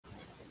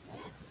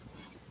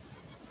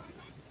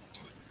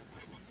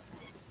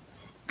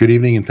Good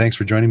evening, and thanks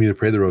for joining me to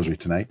pray the rosary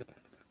tonight.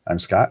 I'm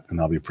Scott,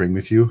 and I'll be praying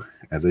with you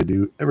as I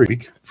do every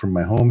week from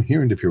my home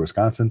here in De Pere,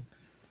 Wisconsin.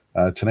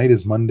 Tonight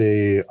is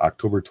Monday,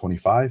 October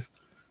 25,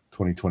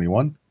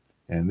 2021,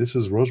 and this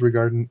is Rosary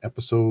Garden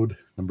episode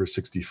number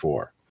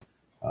 64.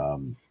 I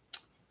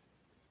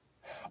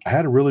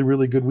had a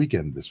really good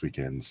weekend this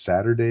weekend.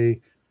 Saturday,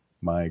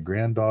 my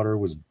granddaughter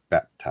was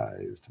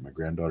baptized, my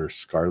granddaughter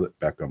Scarlett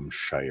Beckham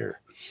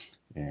Shire,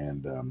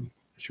 and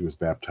she was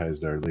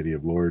baptized at Our Lady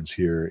of Lourdes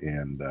here,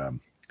 and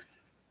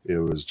it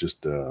was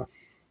just a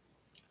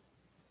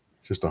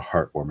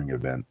heartwarming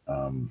event.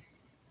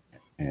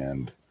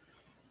 And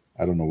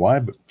I don't know why,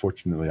 but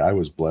fortunately I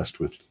was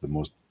blessed with the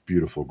most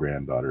beautiful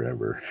granddaughter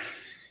ever.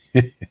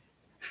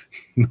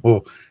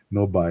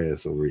 No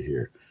bias over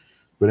here.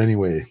 But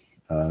anyway,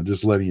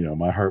 just letting you know,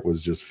 my heart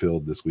was just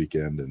filled this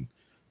weekend, and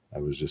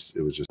it was just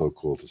so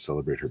cool to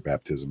celebrate her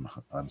baptism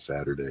on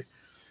Saturday.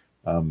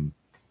 When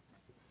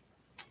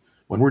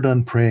we're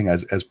done praying,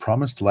 as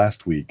promised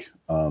last week,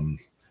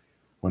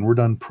 when we're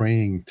done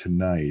praying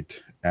tonight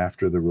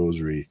after the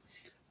rosary,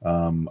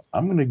 I'm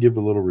going to give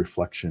a little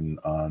reflection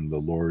on the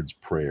Lord's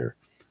Prayer.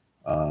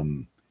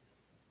 So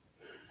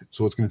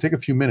it's going to take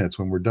a few minutes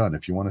when we're done.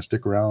 If you want to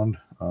stick around,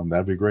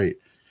 that'd be great.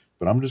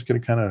 But I'm just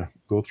going to kind of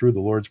go through the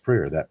Lord's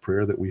Prayer, that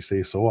prayer that we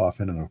say so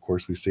often, and of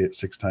course we say it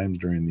 6 times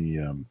during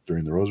the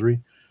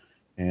rosary.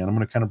 And I'm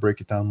going to kind of break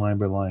it down line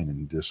by line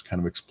and just kind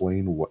of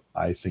explain what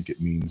I think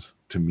it means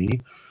to me,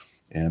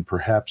 and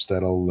perhaps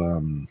that'll,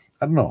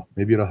 I don't know,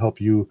 maybe it'll help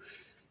you.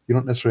 You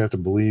don't necessarily have to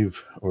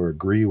believe or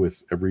agree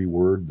with every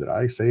word that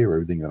I say or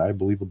everything that I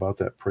believe about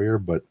that prayer,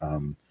 but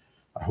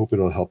I hope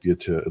it'll help you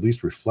to at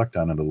least reflect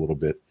on it a little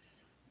bit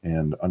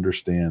and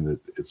understand that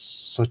it's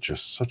such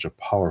a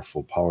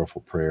powerful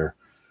prayer.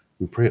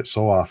 We pray it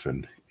so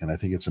often, and I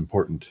think it's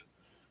important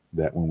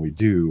that when we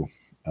do,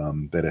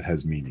 that it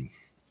has meaning.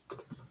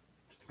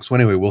 So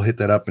anyway, we'll hit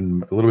that up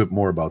and a little bit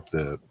more about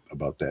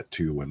that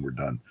too when we're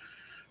done.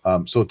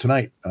 So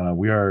tonight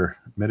we are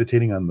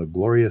meditating on the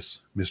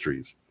glorious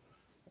mysteries.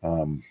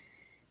 I'm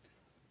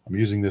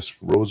using this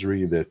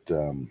rosary that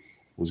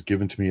was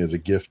given to me as a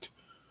gift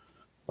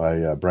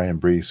by Brian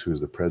Brees, who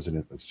is the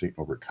president of St.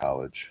 Norbert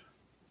College.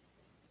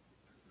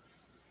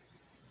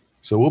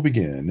 So we'll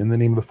begin. In the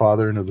name of the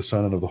Father, and of the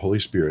Son, and of the Holy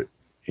Spirit.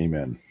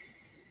 Amen.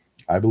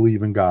 I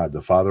believe in God,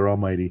 the Father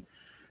Almighty,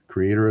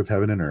 creator of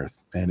heaven and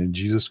earth, and in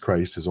Jesus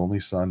Christ, his only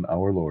Son,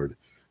 our Lord,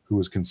 who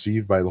was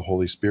conceived by the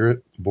Holy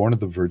Spirit, born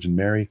of the Virgin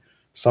Mary,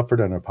 suffered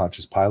under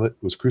Pontius Pilate,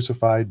 was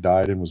crucified,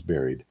 died, and was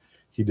buried.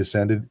 He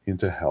descended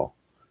into hell.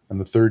 On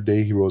the third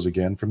day he rose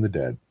again from the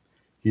dead.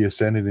 He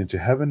ascended into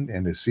heaven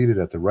and is seated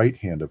at the right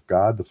hand of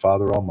God the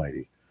Father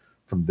Almighty.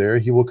 From there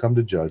he will come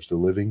to judge the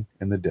living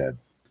and the dead.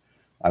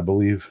 I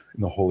believe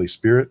in the Holy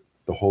Spirit,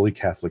 the Holy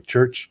Catholic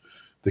Church,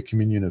 the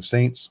communion of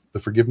saints, the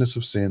forgiveness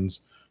of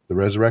sins, the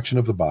resurrection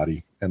of the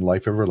body, and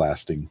life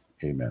everlasting.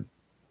 Amen.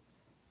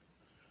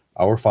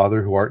 Our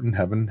Father, who art in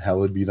heaven,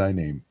 hallowed be thy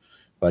name.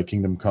 Thy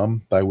kingdom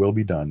come, thy will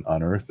be done,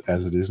 on earth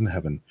as it is in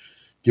heaven.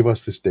 Give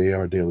us this day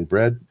our daily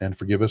bread, and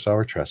forgive us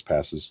our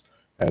trespasses,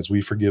 as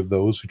we forgive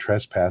those who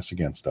trespass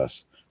against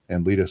us.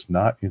 And lead us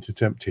not into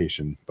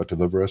temptation, but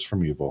deliver us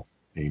from evil.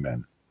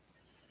 Amen.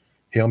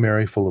 Hail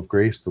Mary, full of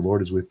grace, the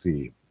Lord is with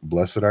thee.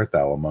 Blessed art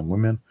thou among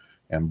women,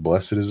 and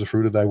blessed is the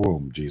fruit of thy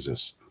womb,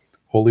 Jesus.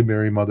 Holy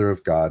Mary, Mother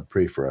of God,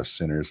 pray for us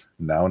sinners,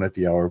 now and at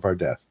the hour of our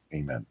death.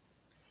 Amen.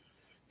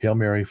 Hail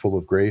Mary, full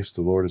of grace,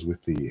 the Lord is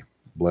with thee.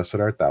 Blessed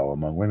art thou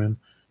among women,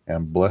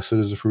 and blessed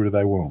is the fruit of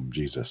thy womb,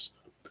 Jesus.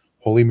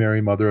 Holy Mary,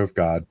 Mother of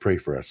God, pray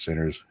for us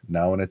sinners,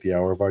 now and at the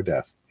hour of our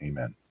death.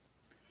 Amen.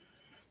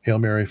 Hail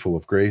Mary, full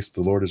of grace,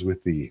 the Lord is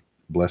with thee.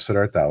 Blessed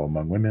art thou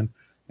among women,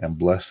 and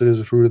blessed is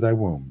the fruit of thy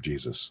womb,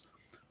 Jesus.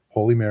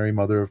 Holy Mary,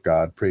 Mother of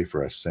God, pray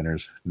for us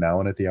sinners, now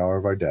and at the hour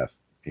of our death.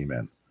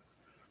 Amen.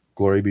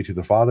 Glory be to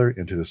the Father,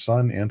 and to the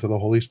Son, and to the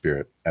Holy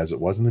Spirit, as it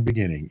was in the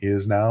beginning,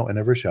 is now, and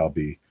ever shall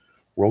be,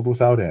 world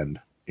without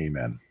end.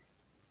 Amen.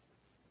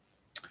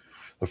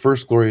 The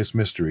first glorious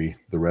mystery,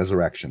 the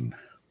resurrection.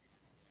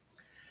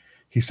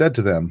 He said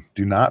to them,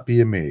 "Do not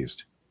be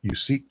amazed. You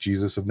seek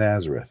Jesus of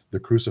Nazareth, the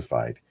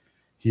crucified.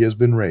 He has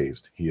been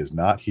raised. He is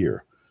not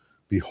here.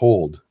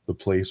 Behold the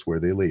place where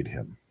they laid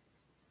him."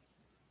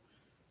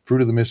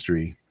 Fruit of the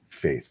mystery,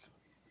 faith.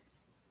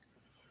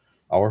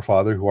 Our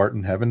Father, who art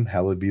in heaven,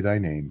 hallowed be thy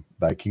name.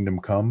 Thy kingdom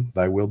come,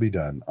 thy will be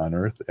done, on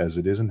earth as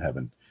it is in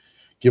heaven.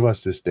 Give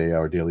us this day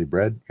our daily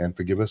bread, and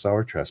forgive us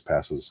our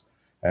trespasses,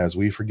 as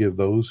we forgive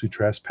those who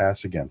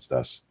trespass against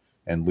us.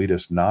 And lead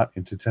us not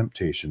into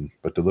temptation,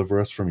 but deliver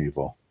us from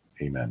evil.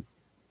 Amen.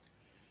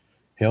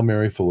 Hail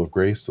Mary, full of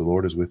grace, the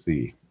Lord is with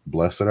thee.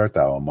 Blessed art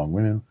thou among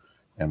women,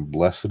 and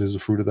blessed is the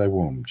fruit of thy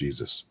womb,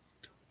 Jesus.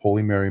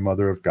 Holy Mary,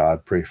 Mother of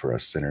God, pray for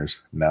us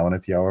sinners, now and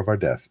at the hour of our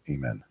death.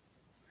 Amen.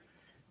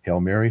 Hail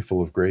Mary,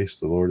 full of grace,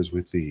 the Lord is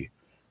with thee.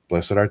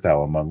 Blessed art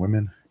thou among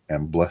women,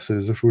 and blessed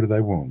is the fruit of thy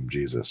womb,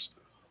 Jesus.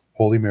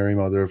 Holy Mary,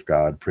 Mother of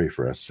God, pray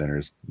for us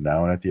sinners,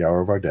 now and at the hour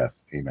of our death.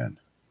 Amen.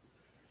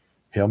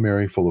 Hail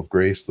Mary, full of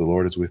grace, the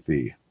Lord is with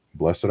thee.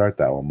 Blessed art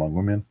thou among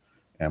women,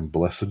 and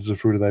blessed is the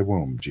fruit of thy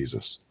womb,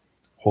 Jesus.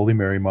 Holy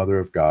Mary, Mother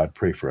of God,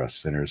 pray for us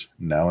sinners,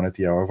 now and at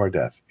the hour of our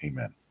death.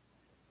 Amen.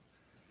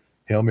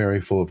 Hail Mary,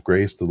 full of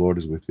grace, the Lord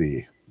is with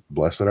thee.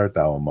 Blessed art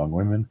thou among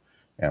women,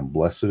 and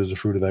blessed is the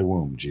fruit of thy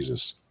womb,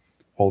 Jesus.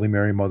 Holy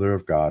Mary, Mother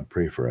of God,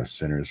 pray for us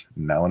sinners,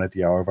 now and at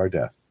the hour of our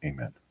death.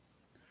 Amen.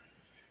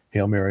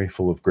 Hail Mary,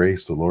 full of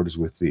grace, the Lord is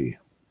with thee.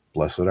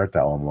 Blessed art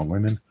thou among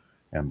women,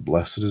 and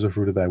blessed is the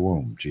fruit of thy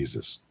womb,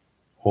 Jesus.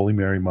 Holy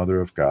Mary,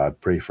 Mother of God,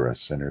 pray for us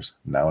sinners,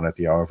 now and at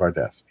the hour of our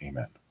death.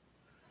 Amen.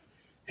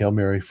 Hail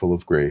Mary, full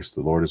of grace,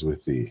 the Lord is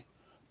with thee.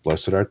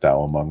 Blessed art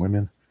thou among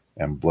women,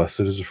 and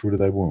blessed is the fruit of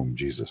thy womb,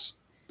 Jesus.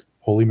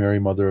 Holy Mary,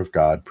 Mother of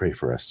God, pray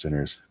for us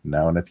sinners,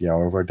 now and at the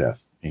hour of our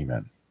death.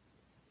 Amen.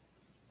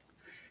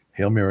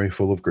 Hail Mary,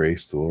 full of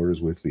grace, the Lord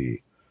is with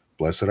thee.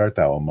 Blessed art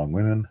thou among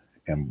women,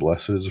 and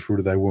blessed is the fruit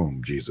of thy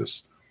womb,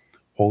 Jesus.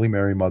 Holy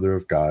Mary, Mother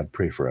of God,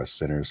 pray for us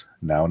sinners,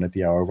 now and at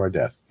the hour of our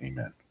death.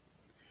 Amen.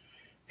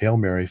 Hail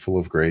Mary, full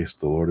of grace,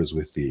 the Lord is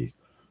with thee.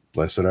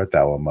 Blessed art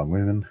thou among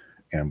women,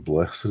 and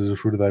blessed is the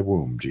fruit of thy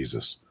womb,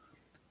 Jesus.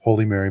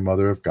 Holy Mary,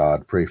 Mother of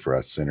God, pray for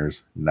us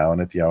sinners, now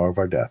and at the hour of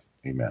our death.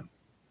 Amen.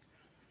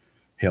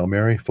 Hail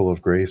Mary, full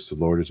of grace, the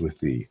Lord is with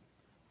thee.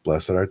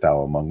 Blessed art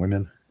thou among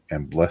women,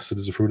 and blessed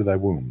is the fruit of thy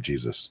womb,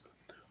 Jesus.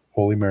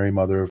 Holy Mary,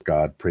 Mother of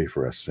God, pray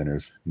for us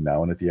sinners,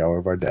 now and at the hour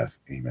of our death.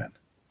 Amen.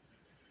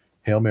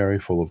 Hail Mary,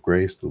 full of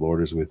grace, the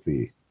Lord is with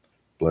thee.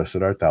 Blessed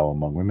art thou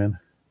among women,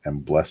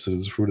 and blessed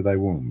is the fruit of thy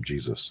womb,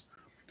 Jesus.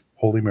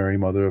 Holy Mary,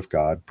 Mother of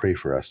God, pray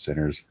for us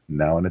sinners,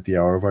 now and at the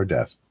hour of our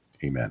death.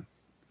 Amen.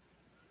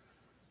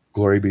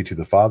 Glory be to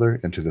the Father,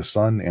 and to the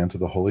Son, and to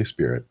the Holy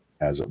Spirit,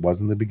 as it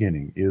was in the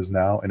beginning, is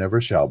now, and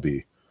ever shall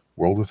be,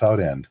 world without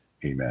end.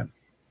 Amen.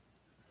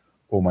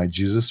 O my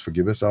Jesus,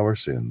 forgive us our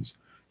sins,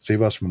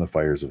 save us from the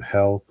fires of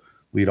hell,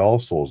 lead all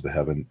souls to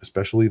heaven,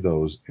 especially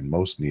those in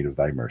most need of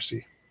thy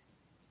mercy.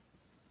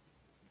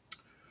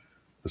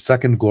 The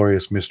second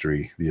glorious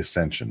mystery, the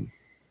Ascension.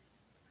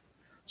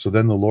 So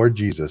then the Lord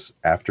Jesus,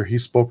 after he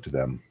spoke to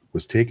them,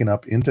 was taken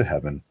up into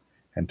heaven,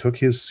 and took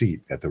his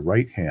seat at the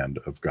right hand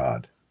of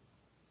God.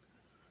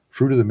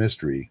 Fruit of the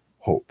mystery,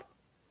 hope.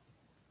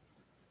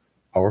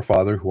 Our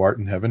Father, who art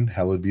in heaven,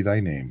 hallowed be thy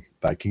name.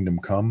 Thy kingdom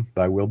come,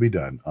 thy will be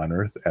done, on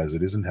earth as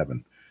it is in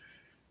heaven.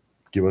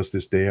 Give us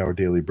this day our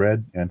daily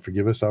bread, and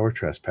forgive us our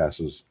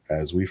trespasses,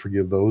 as we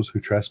forgive those who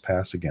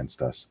trespass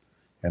against us.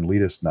 And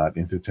lead us not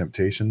into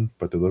temptation,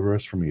 but deliver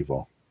us from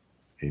evil.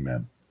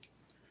 Amen.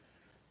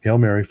 Hail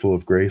Mary, full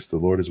of grace, the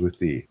Lord is with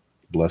thee.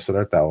 Blessed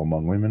art thou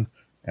among women,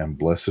 and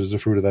blessed is the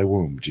fruit of thy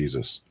womb,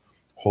 Jesus.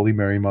 Holy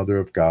Mary, Mother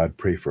of God,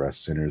 pray for us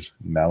sinners,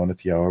 now and at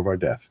the hour of our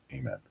death.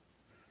 Amen.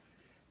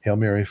 Hail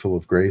Mary, full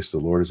of grace, the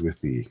Lord is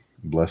with thee.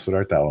 Blessed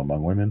art thou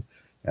among women,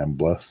 and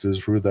blessed is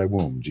the fruit of thy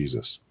womb,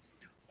 Jesus.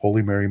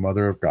 Holy Mary,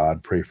 Mother of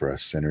God, pray for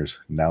us sinners,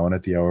 now and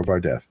at the hour of our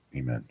death.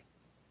 Amen.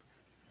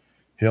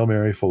 Hail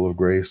Mary, full of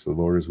grace, the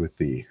Lord is with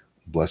thee.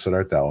 Blessed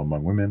art thou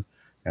among women,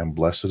 and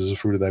blessed is the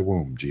fruit of thy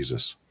womb,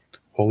 Jesus.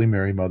 Holy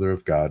Mary, Mother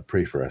of God,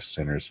 pray for us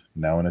sinners,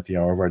 now and at the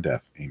hour of our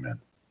death. Amen.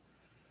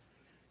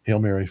 Hail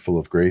Mary, full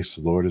of grace,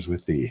 the Lord is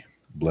with thee.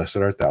 Blessed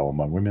art thou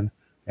among women,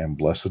 and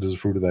blessed is the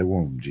fruit of thy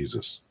womb,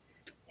 Jesus.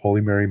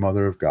 Holy Mary,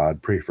 Mother of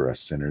God, pray for us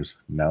sinners,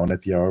 now and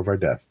at the hour of our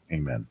death.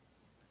 Amen.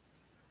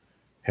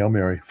 Hail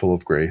Mary, full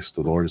of grace,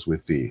 the Lord is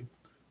with thee.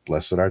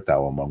 Blessed art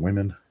thou among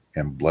women,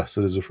 and blessed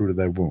is the fruit of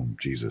thy womb,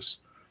 Jesus.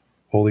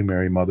 Holy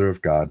Mary, Mother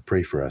of God,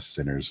 pray for us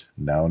sinners,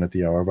 now and at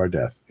the hour of our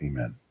death.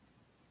 Amen.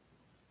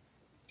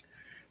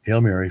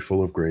 Hail Mary,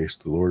 full of grace,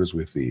 the Lord is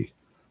with thee.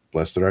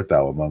 Blessed art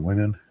thou among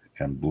women,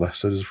 and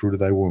blessed is the fruit of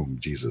thy womb,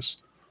 Jesus.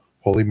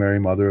 Holy Mary,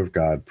 Mother of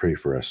God, pray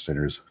for us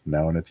sinners,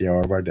 now and at the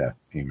hour of our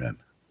death. Amen.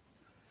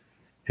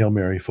 Hail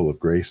Mary, full of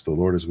grace, the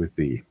Lord is with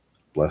thee.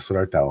 Blessed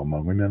art thou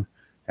among women,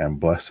 and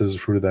blessed is the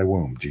fruit of thy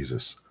womb,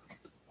 Jesus.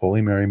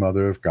 Holy Mary,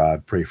 Mother of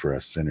God, pray for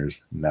us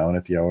sinners, now and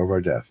at the hour of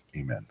our death.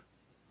 Amen.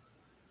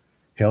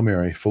 Hail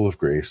Mary, full of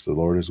grace, the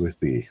Lord is with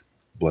thee.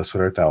 Blessed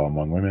art thou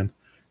among women,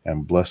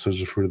 and blessed is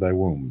the fruit of thy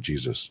womb,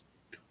 Jesus.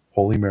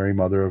 Holy Mary,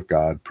 Mother of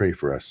God, pray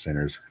for us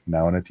sinners,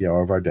 now and at the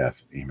hour of our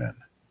death. Amen.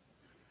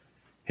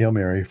 Hail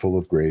Mary, full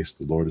of grace,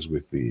 the Lord is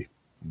with thee.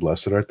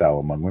 Blessed art thou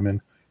among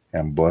women,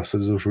 and blessed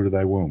is the fruit of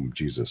thy womb,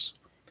 Jesus.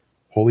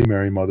 Holy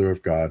Mary, Mother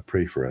of God,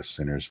 pray for us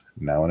sinners,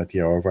 now and at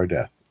the hour of our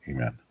death.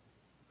 Amen.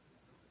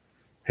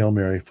 Hail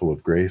Mary, full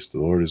of grace, the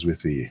Lord is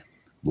with thee.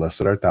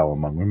 Blessed art thou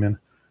among women,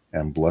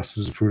 and blessed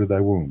is the fruit of thy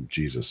womb,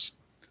 Jesus.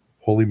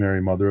 Holy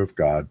Mary, Mother of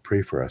God,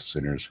 pray for us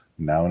sinners,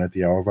 now and at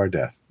the hour of our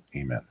death.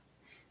 Amen.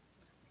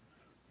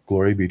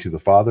 Glory be to the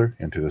Father,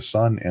 and to the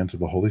Son, and to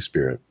the Holy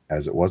Spirit,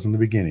 as it was in the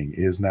beginning,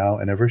 is now,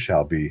 and ever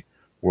shall be,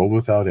 world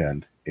without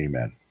end.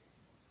 Amen.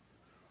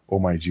 O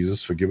my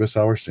Jesus, forgive us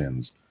our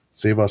sins,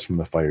 save us from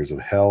the fires of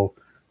hell,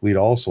 lead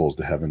all souls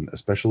to heaven,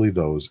 especially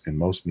those in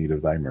most need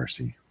of thy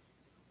mercy.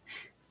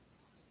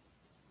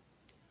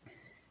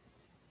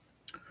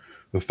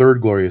 The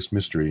third glorious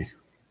mystery,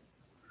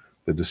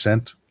 the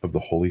descent of the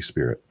Holy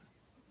Spirit.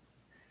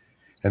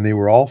 And they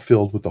were all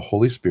filled with the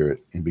Holy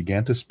Spirit, and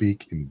began to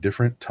speak in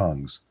different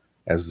tongues,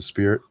 as the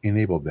Spirit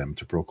enabled them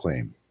to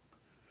proclaim.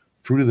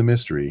 Fruit of the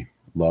mystery,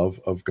 love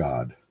of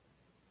God.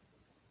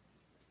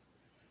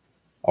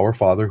 Our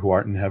Father, who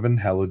art in heaven,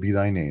 hallowed be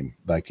thy name.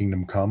 Thy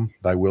kingdom come,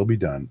 thy will be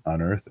done,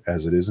 on earth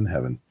as it is in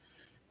heaven.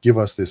 Give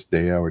us this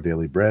day our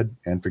daily bread,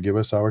 and forgive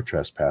us our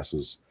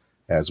trespasses,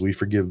 as we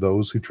forgive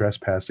those who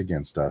trespass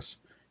against us.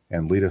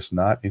 And lead us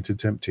not into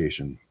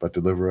temptation, but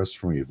deliver us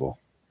from evil.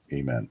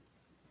 Amen.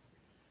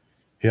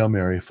 Hail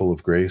Mary, full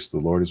of grace, the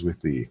Lord is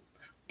with thee.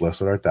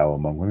 Blessed art thou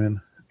among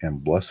women,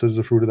 and blessed is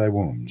the fruit of thy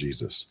womb,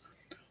 Jesus.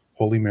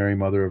 Holy Mary,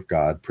 Mother of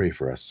God, pray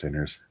for us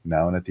sinners,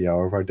 now and at the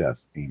hour of our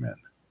death. Amen.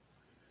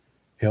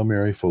 Hail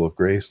Mary, full of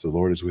grace, the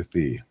Lord is with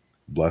thee.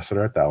 Blessed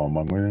art thou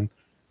among women,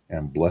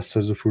 and blessed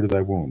is the fruit of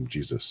thy womb,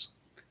 Jesus.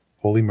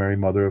 Holy Mary,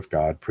 Mother of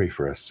God, pray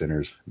for us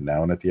sinners,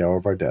 now and at the hour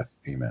of our death.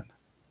 Amen.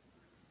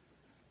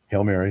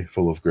 Hail Mary,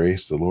 full of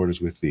grace, the Lord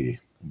is with thee.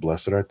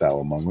 Blessed art thou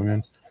among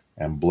women,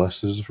 and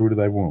blessed is the fruit of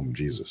thy womb,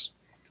 Jesus.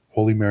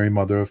 Holy Mary,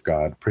 Mother of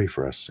God, pray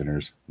for us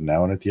sinners,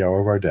 now and at the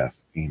hour of our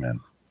death. Amen.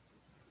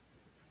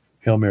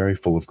 Hail Mary,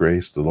 full of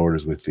grace, the Lord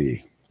is with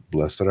thee.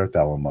 Blessed art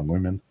thou among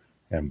women,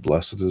 and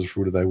blessed is the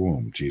fruit of thy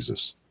womb,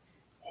 Jesus.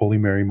 Holy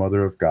Mary,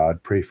 Mother of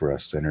God, pray for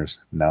us sinners,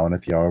 now and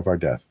at the hour of our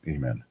death.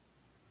 Amen.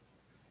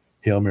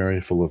 Hail Mary,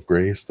 full of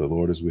grace, the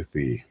Lord is with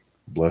thee.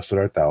 Blessed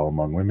art thou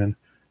among women,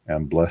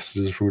 and blessed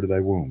is the fruit of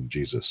thy womb,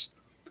 Jesus.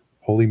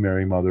 Holy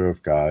Mary, Mother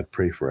of God,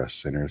 pray for us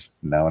sinners,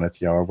 now and at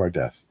the hour of our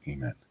death.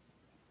 Amen.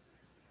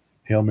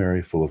 Hail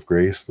Mary, full of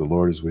grace, the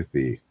Lord is with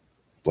thee.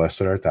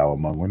 Blessed art thou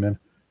among women,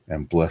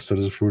 and blessed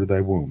is the fruit of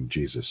thy womb,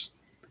 Jesus.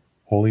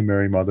 Holy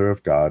Mary, Mother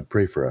of God,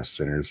 pray for us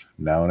sinners,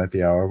 now and at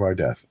the hour of our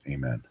death.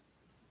 Amen.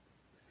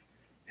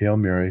 Hail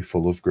Mary,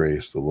 full of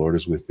grace, the Lord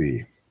is with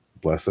thee.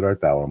 Blessed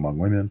art thou among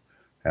women,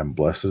 and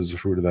blessed is the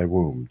fruit of thy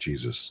womb,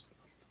 Jesus.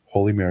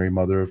 Holy Mary,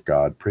 Mother of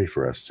God, pray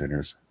for us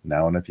sinners,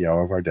 now and at the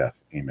hour of our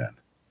death. Amen.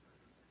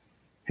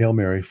 Hail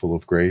Mary, full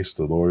of grace,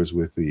 the Lord is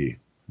with thee.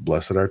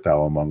 Blessed art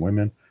thou among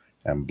women,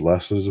 and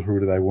blessed is the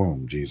fruit of thy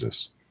womb,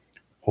 Jesus.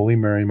 Holy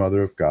Mary,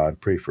 Mother of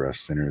God, pray for us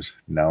sinners,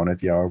 now and at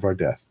the hour of our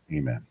death.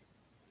 Amen.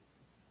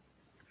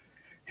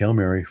 Hail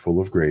Mary, full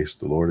of grace,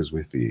 the Lord is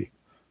with thee.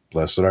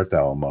 Blessed art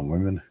thou among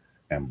women,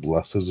 and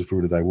blessed is the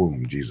fruit of thy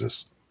womb,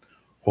 Jesus.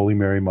 Holy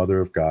Mary, Mother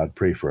of God,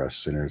 pray for us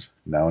sinners,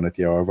 now and at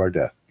the hour of our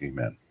death.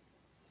 Amen.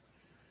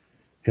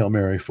 Hail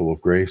Mary, full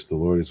of grace, the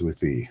Lord is with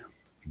thee.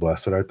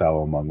 Blessed art thou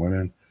among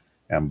women,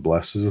 and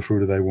blessed is the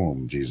fruit of thy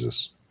womb,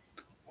 Jesus.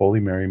 Holy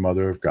Mary,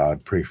 Mother of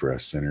God, pray for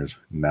us sinners,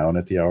 now and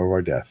at the hour of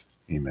our death.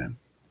 Amen.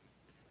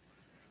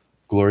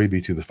 Glory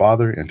be to the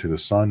Father, and to the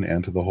Son,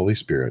 and to the Holy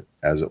Spirit,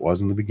 as it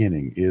was in the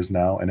beginning, is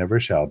now, and ever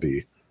shall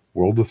be,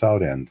 world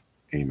without end.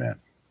 Amen.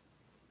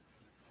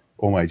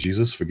 O my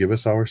Jesus, forgive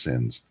us our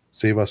sins,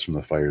 save us from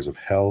the fires of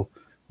hell,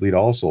 lead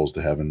all souls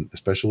to heaven,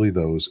 especially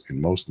those in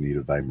most need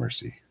of thy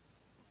mercy.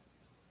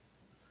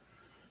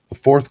 The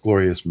fourth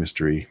glorious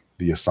mystery,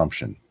 the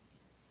Assumption.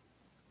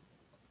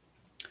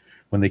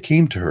 When they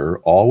came to her,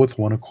 all with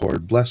one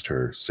accord blessed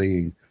her,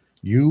 saying,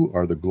 You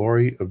are the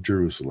glory of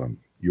Jerusalem.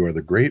 You are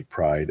the great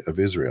pride of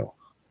Israel.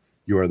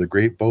 You are the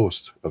great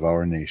boast of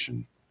our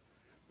nation.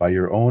 By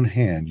your own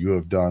hand you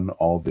have done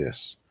all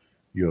this.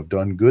 You have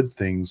done good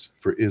things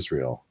for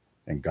Israel,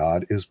 and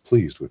God is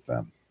pleased with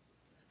them.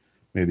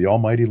 May the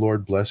Almighty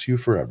Lord bless you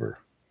forever.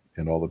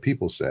 And all the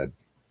people said,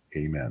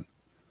 Amen.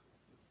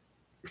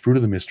 Fruit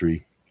of the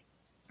mystery,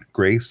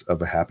 grace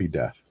of a happy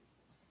death.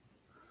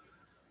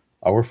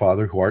 Our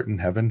Father, who art in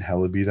heaven,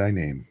 hallowed be thy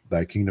name.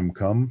 Thy kingdom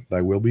come,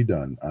 thy will be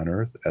done, on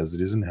earth as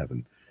it is in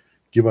heaven.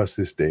 Give us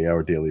this day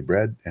our daily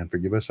bread, and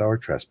forgive us our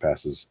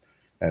trespasses,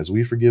 as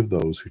we forgive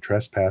those who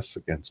trespass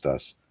against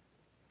us.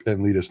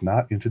 And lead us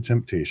not into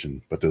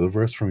temptation, but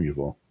deliver us from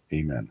evil.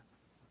 Amen.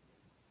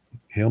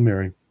 Hail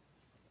Mary,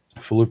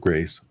 full of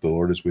grace, the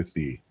Lord is with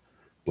thee.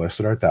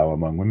 Blessed art thou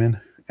among women,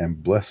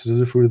 and blessed is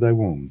the fruit of thy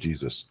womb,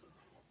 Jesus.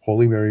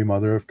 Holy Mary,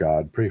 Mother of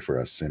God, pray for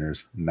us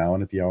sinners, now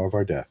and at the hour of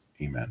our death.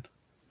 Amen.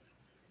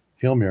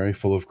 Hail Mary,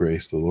 full of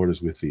grace, the Lord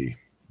is with thee.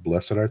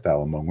 Blessed art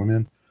thou among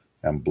women,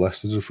 and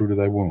blessed is the fruit of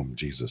thy womb,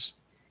 Jesus.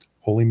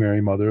 Holy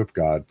Mary, Mother of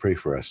God, pray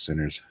for us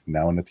sinners,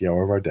 now and at the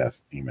hour of our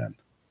death. Amen.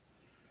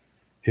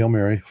 Hail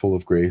Mary, full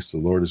of grace, the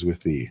Lord is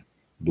with thee.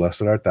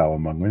 Blessed art thou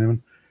among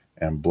women,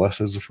 and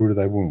blessed is the fruit of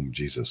thy womb,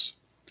 Jesus.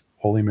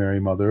 Holy Mary,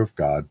 Mother of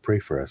God, pray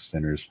for us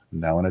sinners,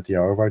 now and at the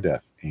hour of our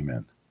death.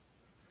 Amen.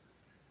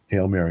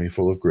 Hail Mary,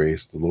 full of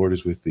grace, the Lord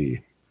is with thee.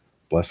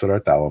 Blessed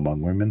art thou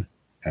among women,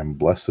 and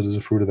blessed is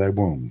the fruit of thy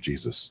womb,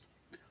 Jesus.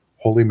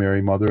 Holy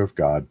Mary, Mother of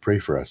God, pray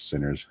for us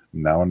sinners,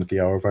 now and at the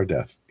hour of our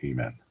death.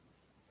 Amen.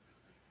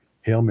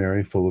 Hail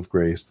Mary, full of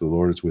grace, the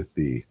Lord is with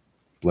thee.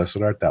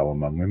 Blessed art thou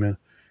among women,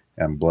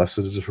 and blessed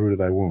is the fruit of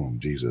thy womb,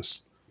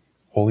 Jesus.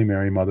 Holy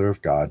Mary, Mother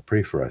of God,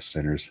 pray for us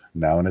sinners,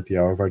 now and at the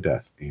hour of our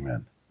death.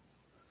 Amen.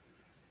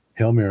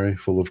 Hail Mary,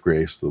 full of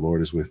grace, the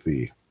Lord is with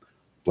thee.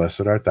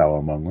 Blessed art thou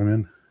among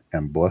women,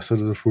 and blessed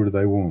is the fruit of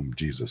thy womb,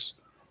 Jesus.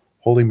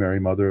 Holy Mary,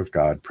 Mother of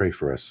God, pray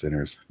for us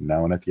sinners,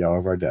 now and at the hour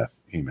of our death.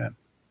 Amen.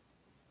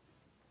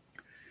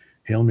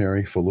 Hail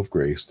Mary, full of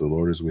grace, the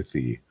Lord is with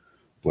thee.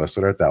 Blessed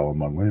art thou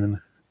among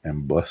women,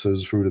 and blessed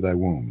is the fruit of thy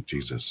womb,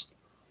 Jesus.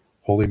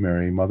 Holy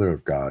Mary, Mother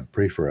of God,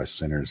 pray for us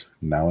sinners,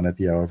 now and at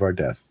the hour of our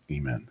death.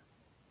 Amen.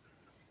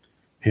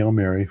 Hail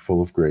Mary,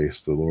 full of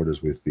grace, the Lord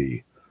is with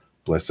thee.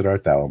 Blessed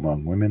art thou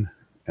among women,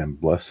 and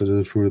blessed is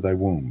the fruit of thy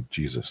womb,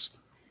 Jesus.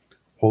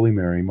 Holy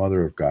Mary,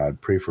 Mother of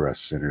God, pray for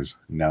us sinners,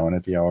 now and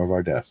at the hour of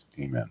our death.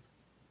 Amen.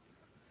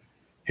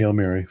 Hail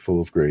Mary,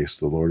 full of grace,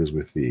 the Lord is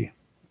with thee.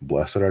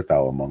 Blessed art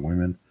thou among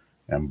women,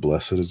 and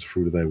blessed is the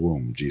fruit of thy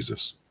womb,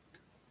 Jesus.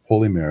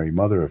 Holy Mary,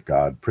 Mother of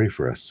God, pray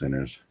for us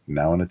sinners,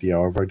 now and at the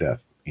hour of our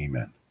death.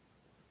 Amen.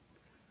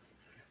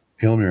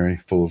 Hail Mary,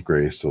 full of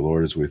grace, the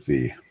Lord is with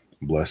thee.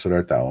 Blessed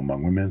art thou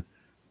among women,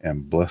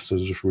 and blessed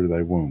is the fruit of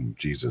thy womb,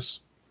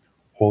 Jesus.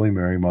 Holy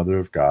Mary, Mother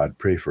of God,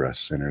 pray for us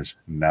sinners,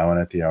 now and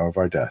at the hour of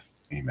our death.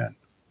 Amen.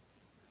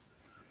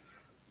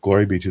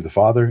 Glory be to the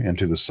Father, and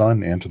to the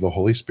Son, and to the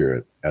Holy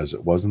Spirit, as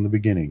it was in the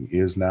beginning,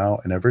 is now,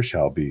 and ever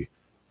shall be,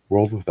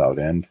 world without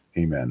end.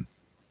 Amen.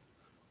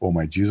 O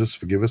my Jesus,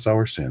 forgive us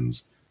our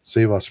sins,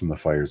 save us from the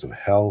fires of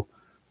hell,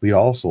 lead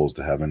all souls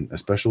to heaven,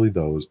 especially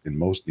those in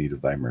most need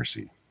of thy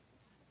mercy.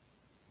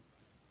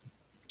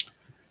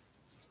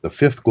 The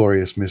fifth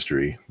glorious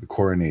mystery, the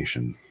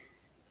coronation.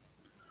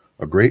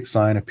 A great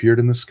sign appeared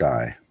in the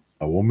sky,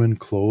 a woman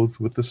clothed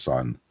with the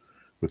sun,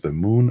 with the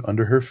moon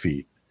under her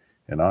feet,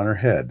 and on her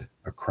head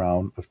a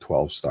crown of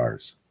 12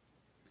 stars.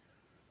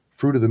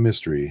 Fruit of the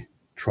mystery,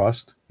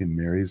 trust in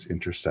Mary's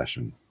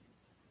intercession.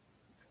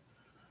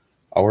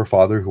 Our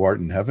Father, who art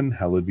in heaven,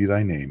 hallowed be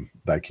thy name.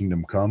 Thy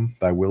kingdom come,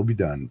 thy will be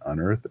done, on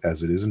earth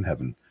as it is in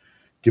heaven.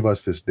 Give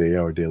us this day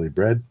our daily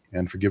bread,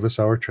 and forgive us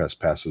our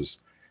trespasses,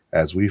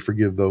 as we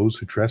forgive those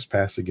who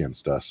trespass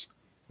against us.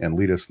 And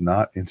lead us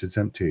not into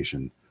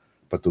temptation,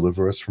 but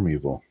deliver us from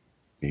evil.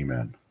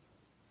 Amen.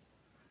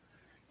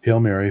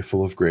 Hail Mary,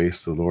 full of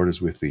grace, the Lord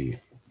is with thee.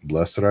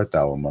 Blessed art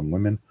thou among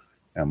women,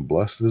 and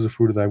blessed is the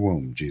fruit of thy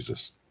womb,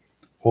 Jesus.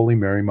 Holy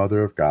Mary,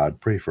 Mother of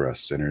God, pray for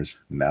us sinners,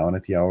 now and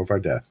at the hour of our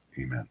death.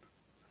 Amen.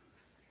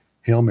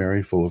 Hail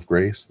Mary, full of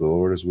grace, the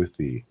Lord is with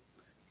thee.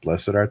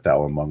 Blessed art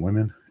thou among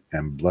women,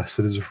 and blessed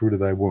is the fruit of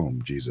thy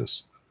womb,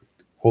 Jesus.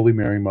 Holy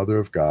Mary, Mother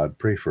of God,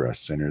 pray for us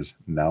sinners,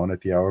 now and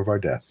at the hour of our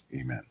death.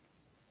 Amen.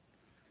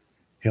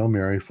 Hail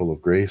Mary, full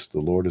of grace, the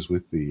Lord is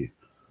with thee.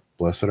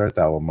 Blessed art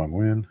thou among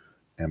women,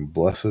 and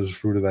blessed is the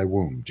fruit of thy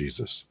womb,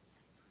 Jesus.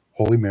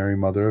 Holy Mary,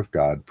 Mother of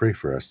God, pray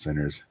for us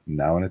sinners,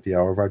 now and at the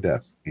hour of our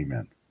death.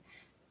 Amen.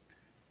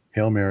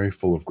 Hail Mary,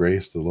 full of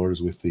grace, the Lord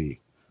is with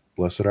thee.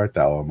 Blessed art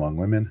thou among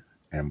women,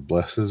 and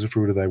blessed is the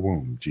fruit of thy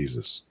womb,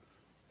 Jesus.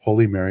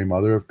 Holy Mary,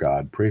 Mother of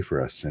God, pray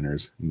for us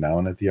sinners, now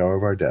and at the hour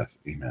of our death.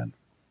 Amen.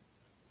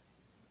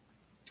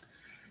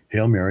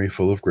 Hail Mary,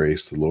 full of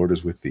grace, the Lord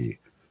is with thee.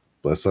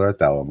 Blessed art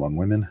thou among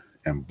women,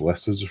 and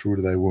blessed is the fruit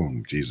of thy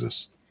womb,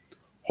 Jesus.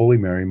 Holy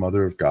Mary,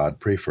 Mother of God,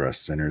 pray for us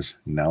sinners,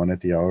 now and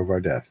at the hour of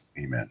our death.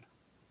 Amen.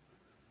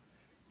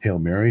 Hail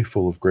Mary,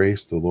 full of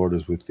grace, the Lord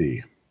is with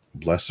thee.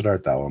 Blessed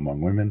art thou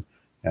among women,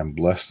 and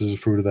blessed is the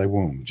fruit of thy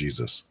womb,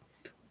 Jesus.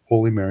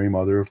 Holy Mary,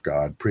 Mother of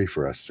God, pray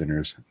for us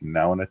sinners,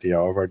 now and at the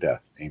hour of our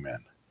death. Amen.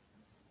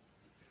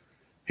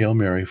 Hail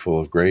Mary, full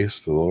of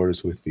grace, the Lord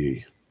is with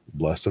thee.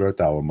 Blessed art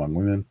thou among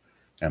women,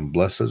 and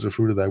blessed is the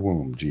fruit of thy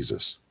womb,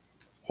 Jesus.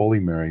 Holy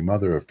Mary,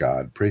 Mother of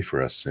God, pray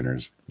for us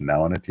sinners,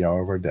 now and at the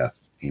hour of our death.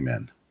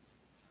 Amen.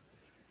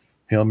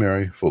 Hail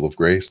Mary, full of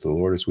grace, the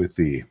Lord is with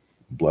thee.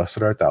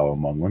 Blessed art thou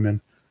among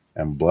women,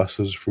 and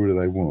blessed is the fruit of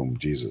thy womb,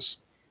 Jesus.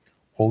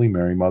 Holy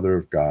Mary, Mother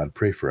of God,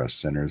 pray for us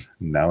sinners,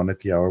 now and at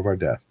the hour of our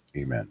death.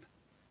 Amen.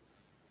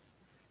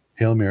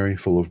 Hail Mary,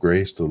 full of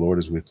grace, the Lord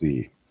is with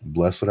thee.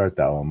 Blessed art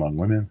thou among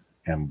women,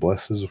 and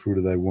blessed is the fruit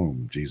of thy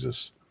womb,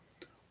 Jesus.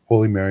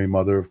 Holy Mary,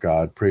 Mother of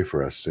God, pray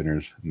for us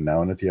sinners,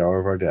 now and at the hour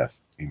of our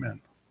death.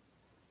 Amen.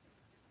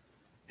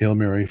 Hail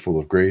Mary, full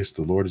of grace,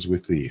 the Lord is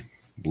with thee.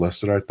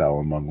 Blessed art thou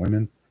among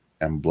women,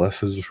 and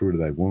blessed is the fruit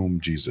of thy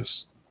womb,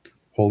 Jesus.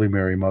 Holy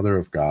Mary, Mother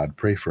of God,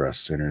 pray for us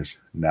sinners,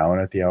 now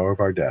and at the hour of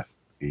our death.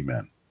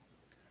 Amen.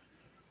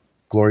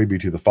 Glory be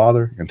to the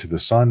Father, and to the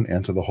Son,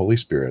 and to the Holy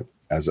Spirit,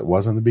 as it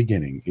was in the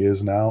beginning,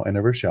 is now, and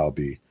ever shall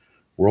be,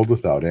 world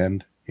without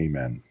end.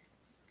 Amen.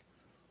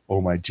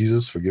 O my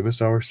Jesus, forgive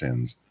us our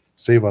sins,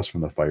 save us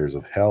from the fires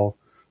of hell,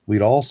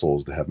 lead all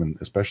souls to heaven,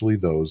 especially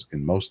those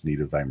in most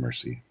need of thy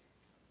mercy.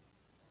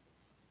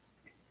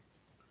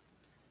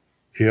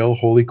 Hail,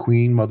 Holy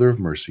Queen, Mother of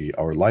Mercy,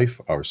 our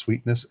life, our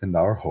sweetness, and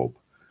our hope.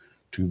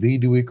 To thee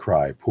do we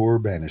cry, poor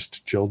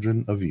banished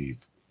children of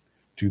Eve.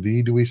 To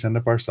thee do we send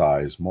up our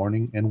sighs,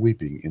 mourning and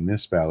weeping in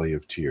this valley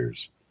of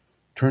tears.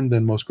 Turn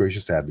then, most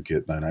gracious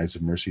Advocate, thine eyes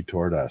of mercy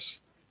toward us,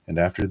 and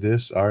after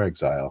this our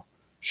exile,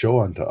 show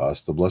unto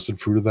us the blessed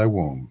fruit of thy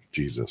womb,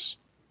 Jesus.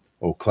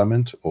 O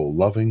clement, O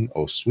loving,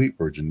 O sweet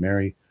Virgin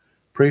Mary,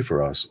 pray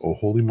for us, O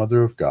Holy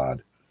Mother of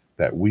God,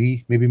 that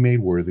we may be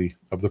made worthy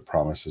of the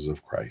promises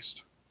of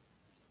Christ.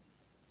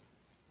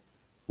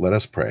 Let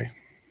us pray.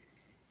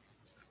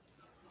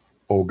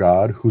 O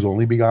God, whose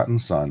only begotten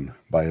Son,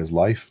 by his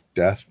life,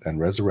 death, and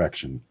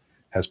resurrection,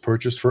 has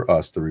purchased for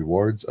us the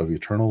rewards of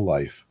eternal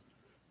life,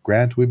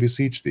 grant, we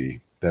beseech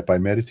thee, that by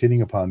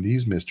meditating upon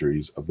these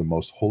mysteries of the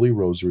most holy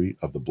rosary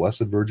of the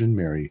Blessed Virgin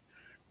Mary,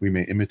 we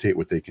may imitate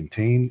what they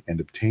contain and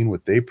obtain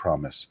what they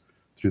promise,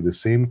 through the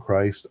same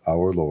Christ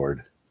our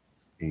Lord.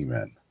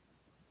 Amen.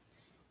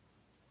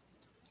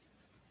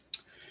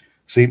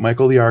 Saint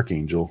Michael the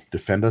Archangel,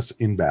 defend us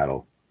in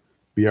battle.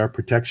 Be our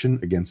protection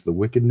against the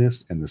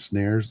wickedness and the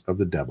snares of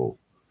the devil.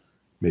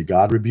 May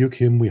God rebuke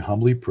him, we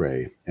humbly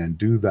pray, and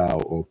do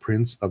thou, O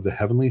Prince of the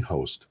heavenly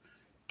host,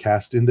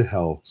 cast into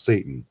hell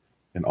Satan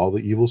and all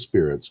the evil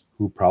spirits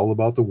who prowl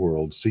about the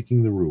world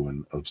seeking the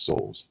ruin of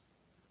souls.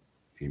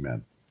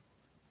 Amen.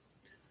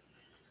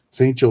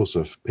 Saint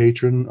Joseph,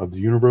 patron of the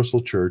universal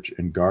church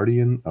and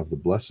guardian of the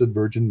Blessed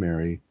Virgin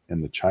Mary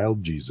and the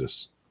child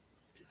Jesus,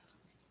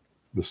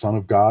 the Son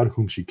of God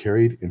whom she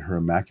carried in her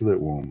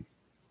immaculate womb,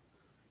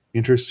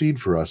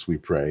 intercede for us, we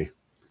pray,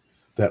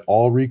 that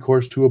all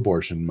recourse to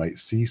abortion might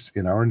cease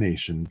in our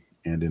nation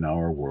and in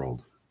our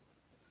world.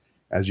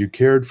 As you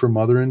cared for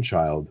mother and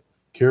child,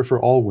 care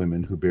for all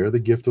women who bear the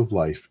gift of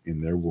life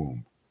in their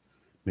womb.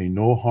 May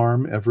no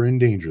harm ever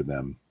endanger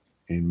them,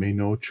 and may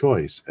no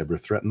choice ever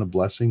threaten the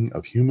blessing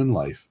of human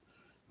life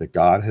that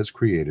God has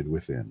created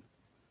within.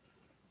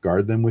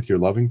 Guard them with your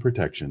loving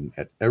protection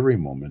at every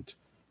moment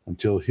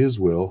until His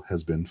will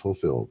has been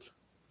fulfilled.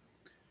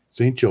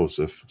 Saint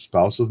Joseph,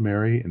 spouse of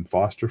Mary and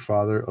foster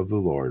father of the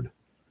Lord,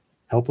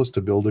 help us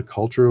to build a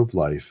culture of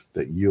life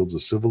that yields a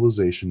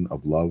civilization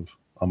of love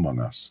among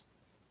us.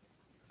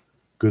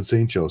 Good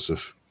Saint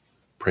Joseph,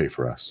 pray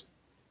for us.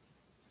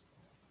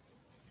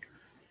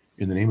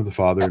 In the name of the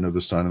Father, and of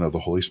the Son, and of the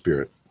Holy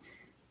Spirit.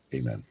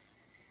 Amen.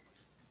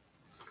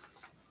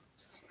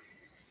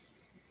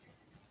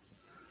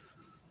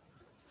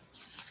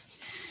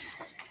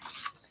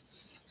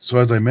 So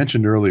as I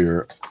mentioned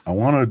earlier, I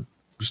want to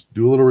just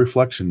do a little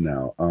reflection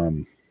now.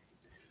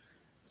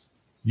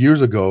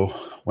 Years ago,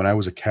 when I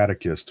was a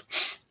catechist,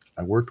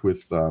 I worked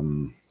with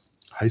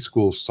high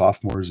school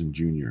sophomores and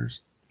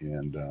juniors,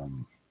 and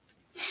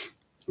it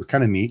was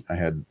kind of neat. I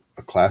had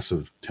a class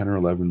of 10 or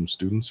 11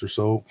 students or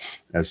so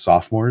as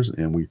sophomores,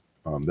 and we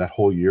that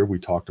whole year we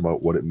talked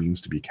about what it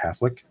means to be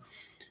Catholic.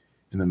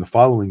 And then the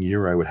following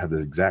year, I would have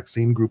the exact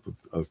same group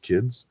of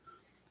kids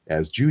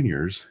as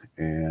juniors,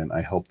 and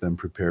I helped them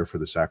prepare for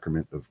the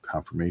sacrament of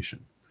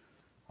confirmation.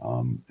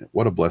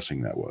 What a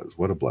blessing that was.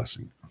 What a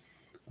blessing.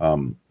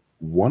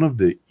 One of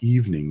the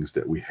evenings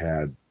that we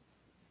had,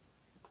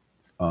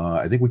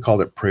 I think we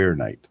called it prayer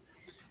night.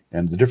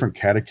 And the different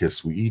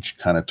catechists, we each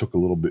kind of took a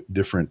little bit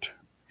different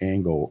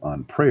angle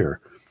on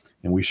prayer,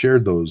 and we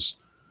shared those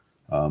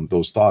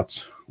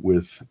thoughts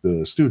with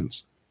the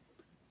students.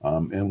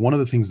 And one of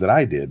the things that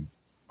I did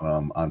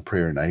on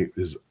prayer night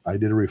is I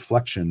did a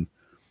reflection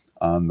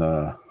on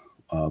the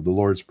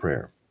Lord's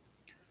Prayer.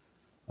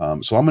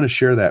 So I'm going to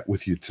share that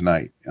with you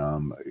tonight.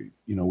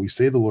 We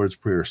say the Lord's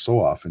Prayer so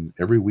often.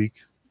 Every week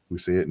we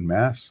say it in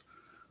Mass.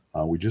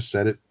 We just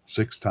said it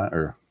six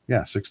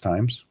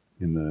times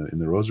in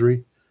the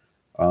Rosary.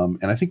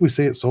 And I think we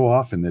say it so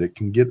often that it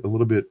can get a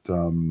little bit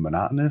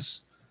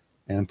monotonous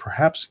and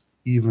perhaps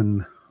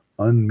even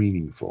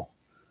unmeaningful.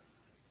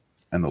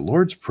 And the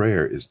Lord's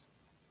Prayer is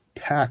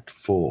packed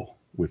full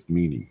with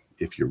meaning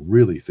if you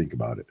really think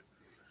about it.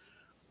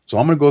 So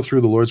I'm going to go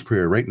through the Lord's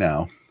Prayer right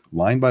now,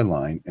 line by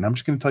line, and I'm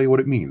just going to tell you what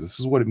it means. This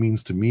is what it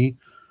means to me.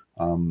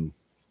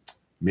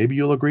 Maybe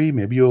you'll agree,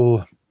 maybe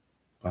you'll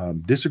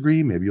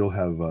disagree, maybe you'll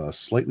have a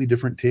slightly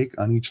different take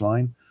on each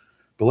line,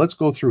 but let's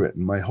go through it.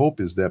 And my hope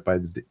is that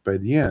by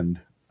the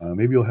end,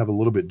 maybe you'll have a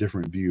little bit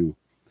different view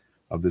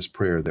of this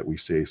prayer that we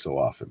say so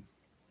often.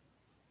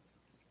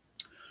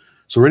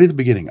 So right at the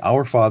beginning,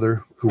 Our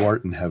Father, who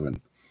art in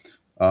heaven.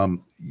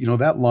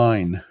 That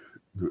line,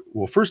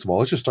 well, first of all,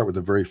 let's just start with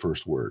the very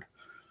first word.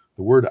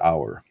 The word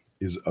our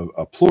is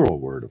a plural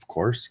word, of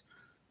course.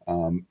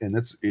 And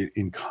that's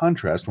in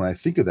contrast. When I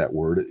think of that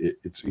word,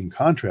 it's in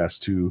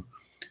contrast to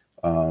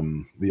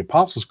the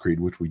Apostles'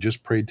 Creed, which we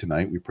just prayed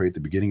tonight. We pray at the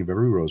beginning of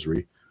every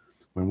rosary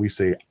when we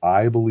say,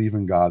 I believe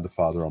in God the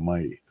Father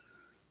Almighty.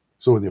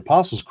 So in the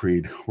Apostles'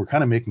 Creed, we're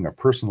kind of making a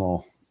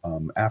personal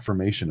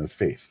affirmation of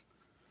faith.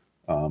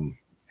 And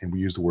we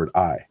use the word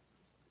I.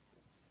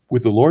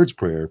 With the Lord's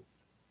Prayer,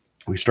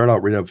 we start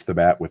out right off the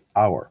bat with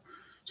our.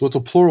 So it's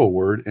a plural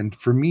word. And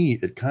for me,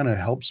 it kind of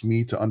helps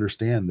me to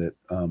understand that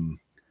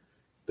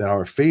that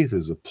our faith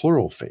is a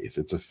plural faith.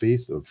 It's a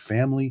faith of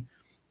family.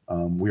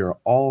 We are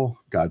all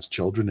God's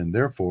children, and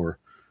therefore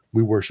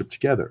we worship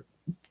together.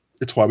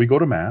 It's why we go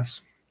to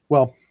Mass.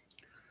 Well,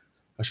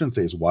 I shouldn't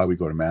say it's why we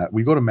go to Mass.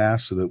 We go to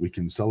Mass so that we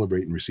can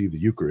celebrate and receive the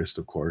Eucharist,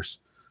 of course.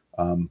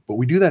 But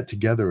we do that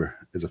together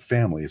as a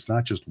family. It's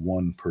not just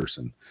one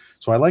person.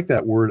 So I like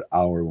that word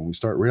our. When we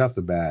start right off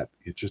the bat,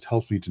 it just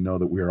helps me to know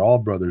that we are all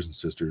brothers and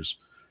sisters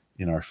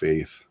in our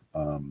faith.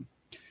 And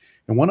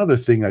one other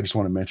thing I just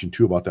want to mention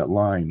too about that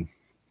line.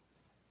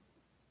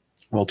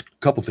 Well, a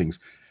couple things.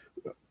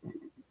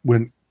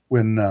 When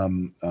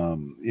in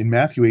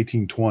Matthew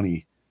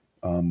 18:20,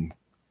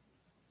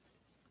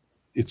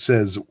 it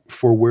says,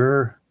 "For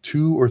where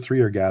 2 or 3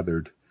 are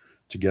gathered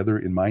together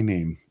in my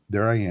name,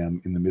 there I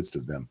am in the midst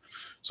of them."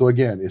 So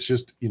again, it's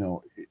just,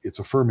 it's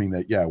affirming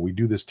that, yeah, we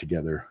do this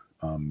together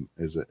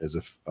as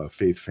a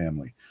faith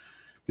family.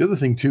 The other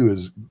thing too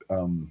is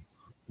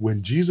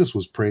when Jesus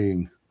was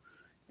praying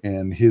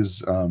and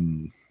his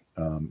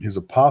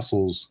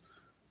apostles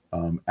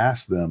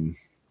asked them,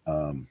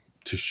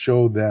 to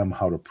show them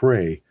how to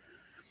pray,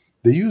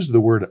 they used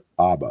the word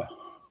Abba,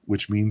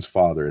 which means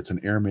father. It's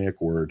an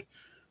Aramaic word,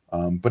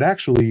 but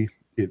actually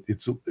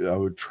it's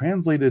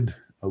translated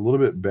a little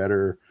bit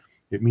better.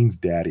 It means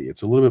daddy.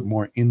 It's a little bit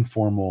more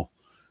informal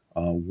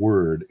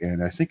word,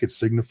 and I think it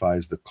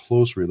signifies the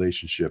close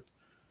relationship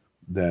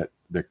that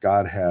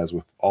God has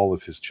with all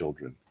of his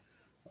children.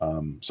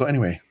 So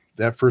anyway,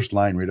 that first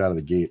line right out of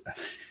the gate,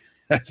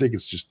 I think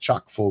it's just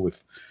chock full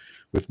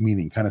with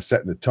meaning, kind of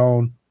setting the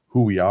tone,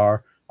 who we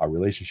are, our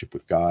relationship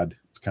with God.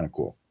 It's kind of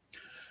cool.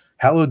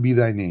 Hallowed be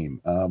thy name.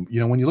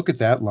 When you look at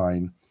that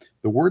line,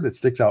 the word that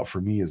sticks out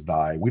for me is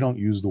thy. We don't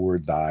use the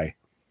word thy,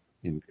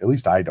 at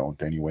least I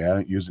don't anyway. I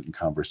don't use it in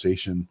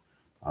conversation.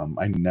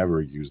 I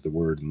never use the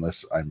word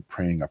unless I'm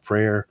praying a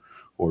prayer,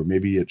 or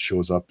maybe it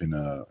shows up in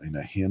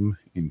a hymn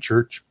in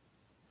church.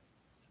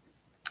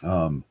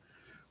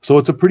 So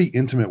it's a pretty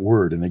intimate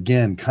word. And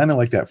again, kind of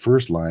like that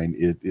first line,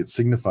 it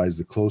signifies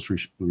the close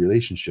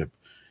relationship,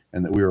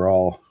 and that we are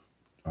all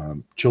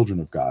children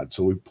of God.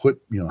 So we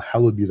put,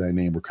 hallowed be thy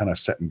name. We're kind of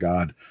setting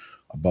God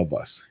above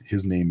us.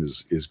 His name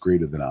is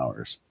greater than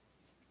ours.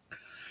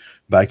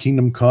 Thy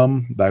kingdom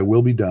come, thy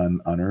will be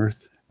done on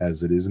earth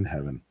as it is in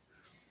heaven.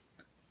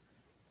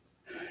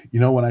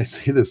 When I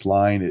say this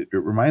line, it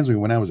reminds me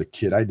when I was a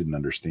kid, I didn't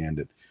understand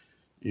it.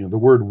 The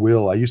word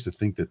will, I used to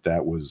think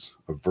that was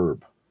a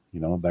verb,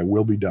 thy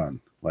will be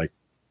done. Like,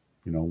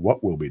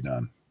 what will be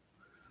done?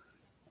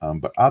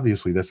 But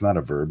obviously that's not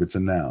a verb, it's a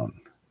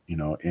noun,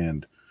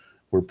 and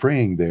we're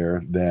praying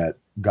there that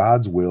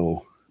God's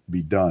will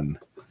be done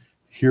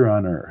here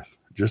on earth,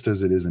 just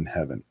as it is in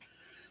heaven.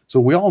 So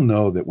we all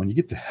know that when you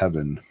get to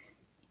heaven,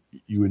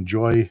 you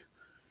enjoy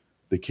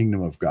the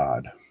kingdom of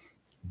God.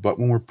 But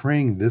when we're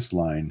praying this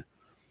line,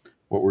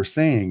 what we're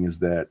saying is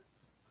that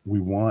we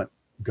want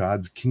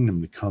God's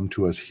kingdom to come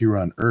to us here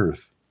on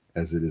earth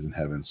as it is in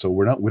heaven. So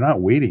we're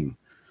not waiting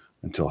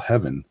until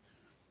heaven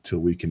till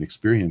we can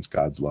experience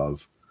God's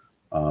love.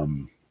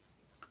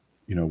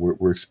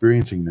 We're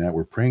experiencing that.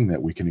 We're praying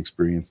that we can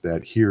experience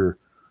that here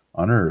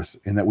on earth,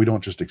 and that we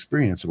don't just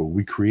experience it, but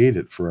we create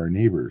it for our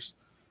neighbors.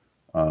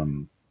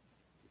 I'm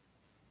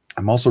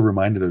also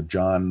reminded of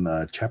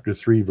John chapter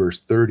 3, verse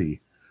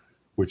 30,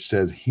 which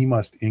says, he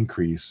must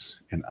increase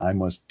and I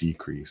must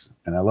decrease.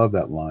 And I love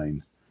that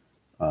line.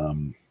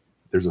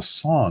 There's a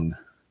song,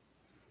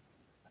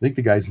 I think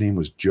the guy's name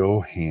was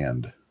Joe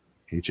Hand,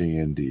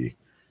 Hand,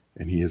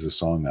 and he has a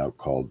song out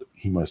called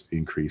He Must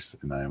Increase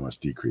and I Must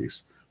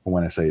Decrease. Well,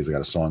 when I say he's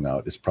got a song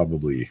out, it's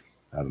probably,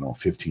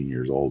 15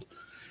 years old.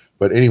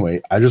 But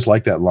anyway, I just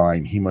like that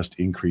line, he must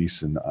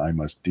increase and I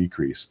must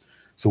decrease.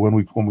 So when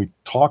we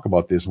talk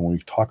about this, when we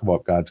talk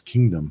about God's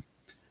kingdom,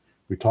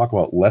 we talk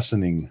about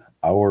lessening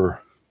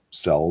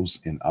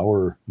ourselves and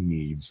our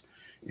needs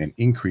and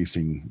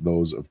increasing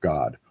those of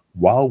God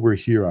while we're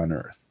here on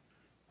earth.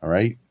 All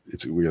right?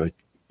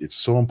 It's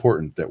so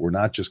important that we're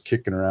not just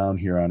kicking around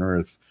here on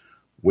earth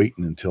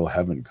waiting until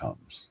heaven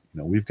comes.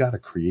 We've got to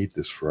create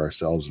this for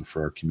ourselves and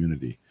for our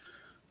community.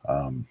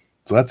 So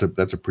that's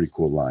a pretty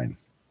cool line.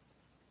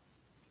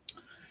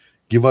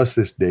 Give us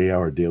this day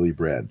our daily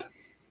bread.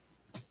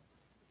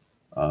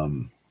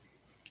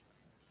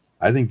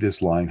 I think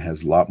this line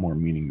has a lot more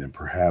meaning than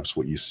perhaps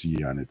what you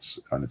see on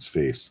its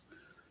face.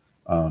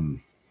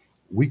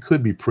 We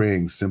could be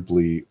praying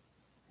simply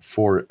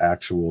for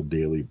actual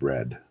daily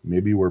bread.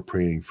 Maybe we're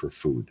praying for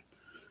food.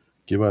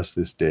 Give us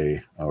this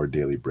day our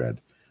daily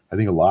bread. I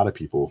think a lot of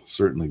people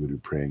certainly would be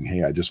praying,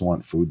 hey, I just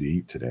want food to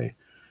eat today.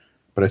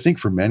 But I think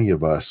for many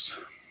of us,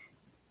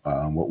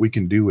 what we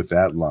can do with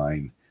that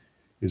line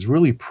is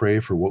really pray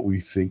for what we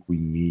think we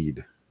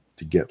need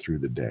to get through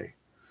the day.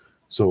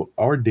 So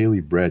our daily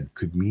bread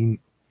could mean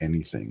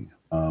anything.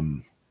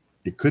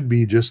 It could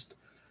be just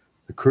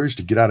the courage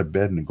to get out of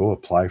bed and go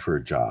apply for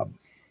a job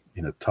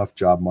in a tough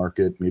job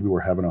market. Maybe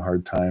we're having a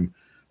hard time.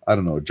 I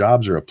don't know.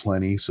 Jobs are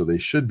aplenty, so they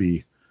should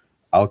be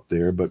out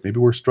there, but maybe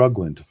we're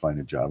struggling to find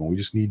a job and we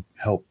just need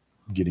help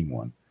getting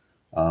one.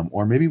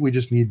 Or maybe we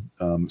just need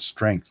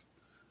strength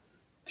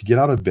to get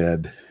out of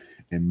bed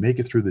and make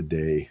it through the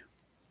day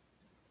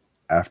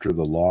after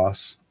the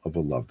loss of a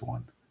loved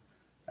one,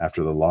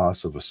 after the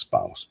loss of a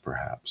spouse,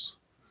 perhaps.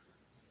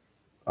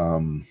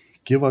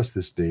 Give us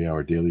this day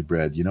our daily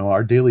bread.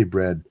 Our daily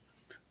bread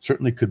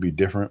certainly could be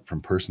different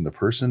from person to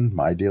person.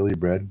 My daily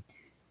bread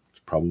is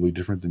probably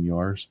different than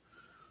yours.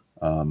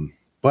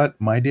 But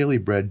my daily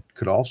bread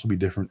could also be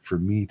different for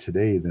me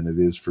today than it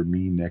is for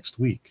me next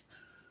week.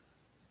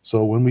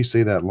 So when we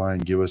say that line,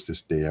 give us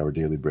this day our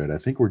daily bread, I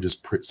think we're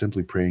just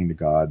simply praying to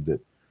God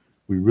that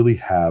we really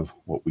have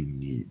what we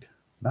need.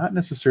 Not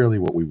necessarily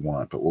what we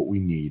want, but what we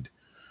need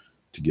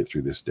to get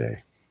through this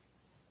day.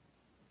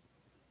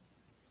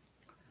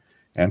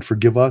 And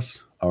forgive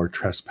us our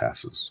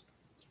trespasses.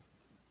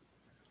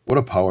 What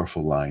a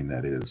powerful line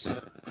that is.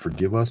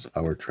 Forgive us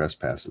our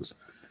trespasses.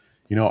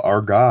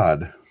 Our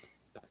God,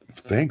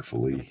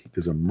 thankfully,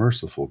 is a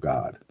merciful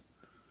God.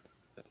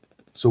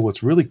 So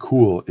what's really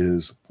cool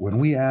is when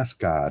we ask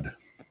God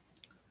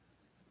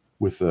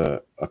with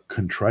a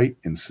contrite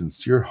and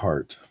sincere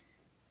heart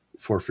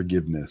for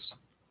forgiveness,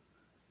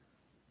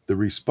 the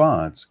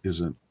response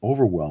is an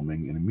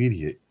overwhelming and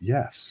immediate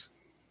yes.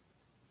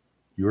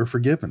 You are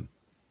forgiven.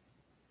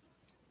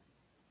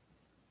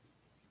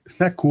 Isn't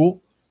that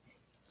cool?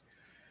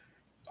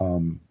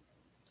 Um,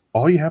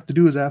 all you have to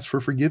do is ask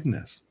for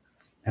forgiveness,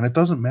 and it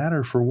doesn't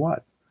matter for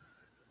what.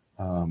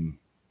 Um,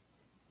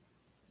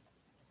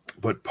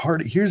 but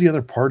here's the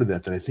other part of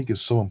that I think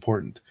is so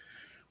important.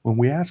 When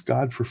we ask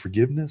God for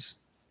forgiveness,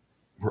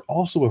 we're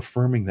also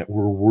affirming that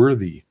we're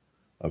worthy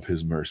of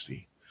His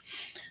mercy.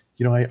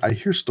 You know, I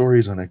hear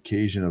stories on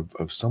occasion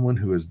of someone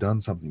who has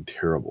done something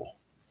terrible.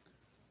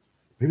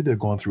 Maybe they've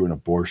gone through an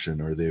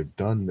abortion, or they've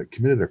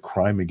committed a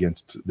crime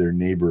against their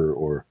neighbor,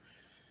 or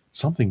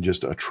something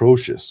just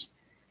atrocious.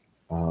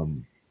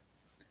 Um,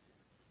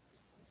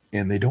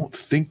 and they don't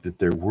think that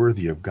they're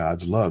worthy of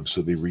God's love,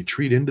 so they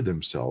retreat into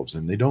themselves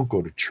and they don't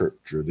go to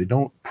church, or they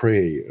don't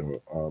pray,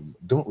 or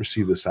don't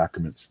receive the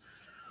sacraments.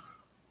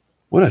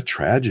 What a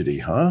tragedy,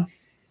 huh?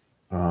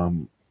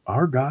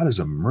 Our God is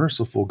a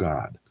merciful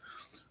God.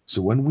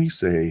 So when we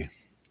say,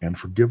 "And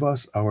forgive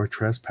us our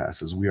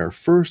trespasses," we are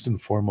first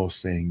and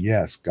foremost saying,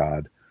 "Yes,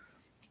 God,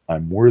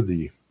 I'm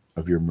worthy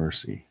of your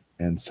mercy."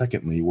 And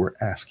secondly, we're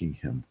asking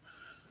Him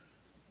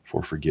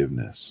for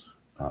forgiveness.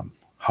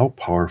 How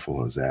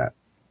powerful is that?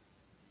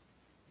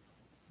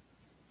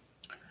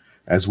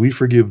 As we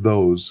forgive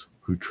those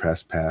who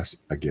trespass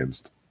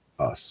against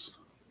us.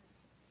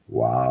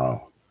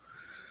 Wow.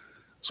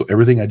 So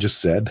everything I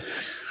just said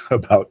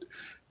about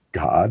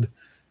God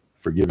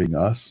forgiving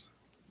us,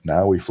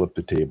 now we flip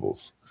the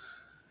tables.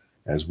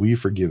 As we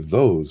forgive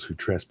those who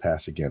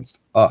trespass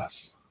against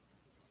us.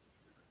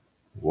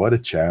 What a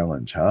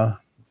challenge, huh?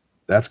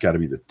 That's got to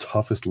be the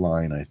toughest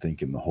line, I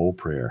think, in the whole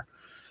prayer.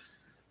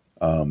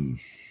 Um,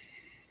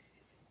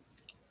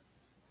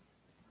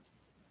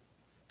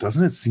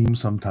 doesn't it seem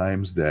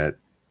sometimes that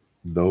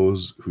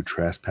those who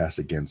trespass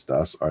against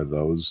us are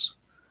those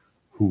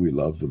who we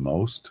love the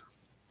most?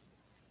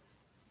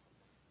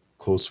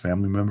 Close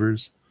family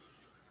members?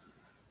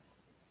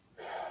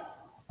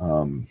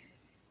 Um,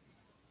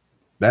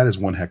 that is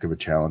one heck of a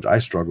challenge. I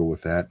struggle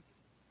with that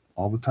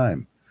all the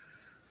time.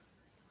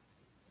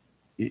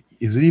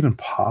 Is it even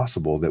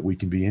possible that we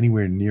can be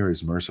anywhere near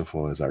as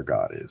merciful as our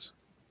God is?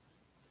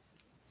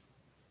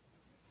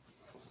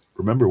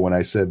 Remember when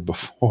I said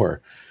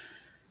before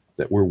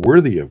that we're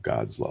worthy of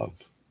God's love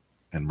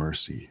and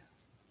mercy?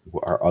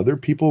 Are other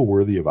people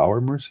worthy of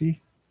our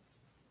mercy?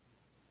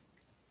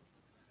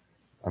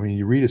 I mean,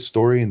 you read a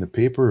story in the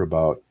paper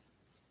about,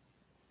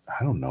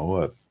 I don't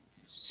know,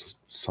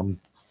 some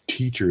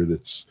teacher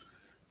that's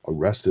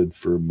arrested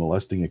for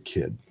molesting a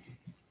kid.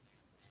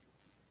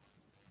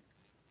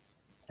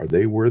 Are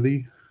they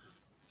worthy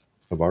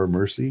of our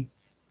mercy?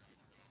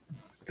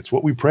 It's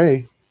what we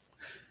pray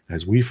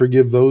as we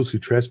forgive those who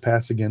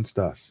trespass against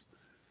us.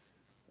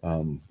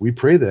 We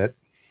pray that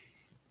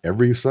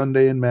every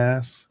Sunday in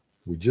Mass.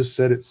 We just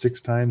said it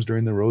 6 times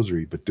during the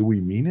Rosary, but do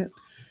we mean it?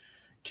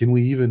 Can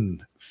we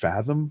even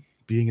fathom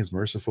being as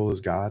merciful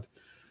as God?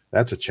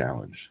 That's a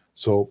challenge.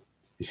 So,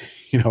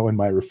 in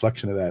my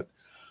reflection of that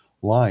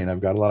line,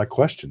 I've got a lot of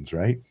questions,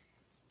 right?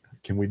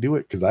 Can we do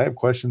it? Because I have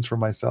questions for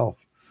myself.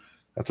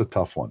 That's a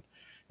tough one.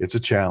 It's a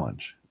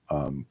challenge.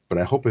 But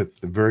I hope at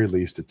the very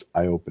least it's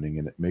eye opening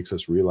and it makes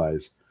us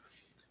realize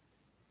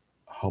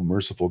how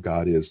merciful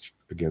God is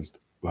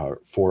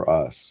for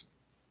us,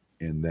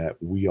 and that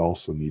we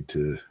also need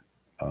to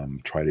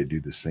try to do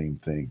the same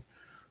thing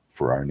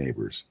for our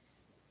neighbors.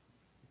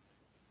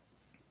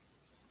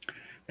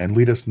 And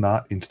lead us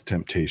not into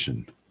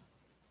temptation.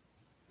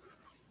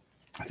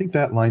 I think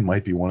that line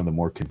might be one of the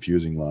more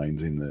confusing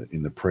lines in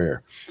the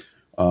prayer.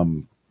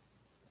 Um,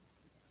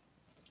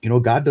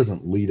 God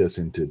doesn't lead us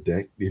into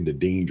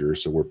danger,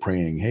 so we're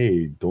praying,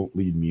 "Hey, don't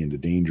lead me into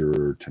danger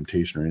or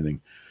temptation or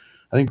anything."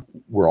 I think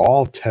we're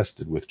all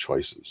tested with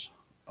choices,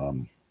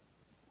 um,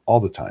 all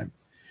the time,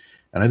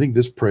 and I think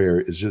this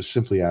prayer is just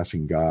simply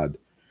asking God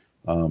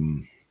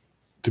um,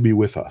 to be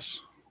with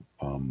us.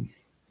 Um,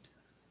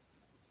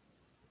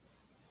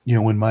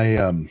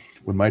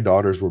 when my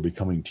daughters were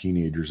becoming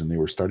teenagers and they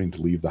were starting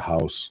to leave the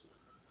house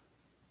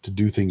to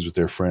do things with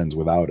their friends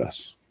without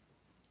us.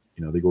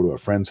 They go to a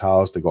friend's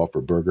house, they go out for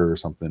a burger or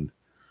something.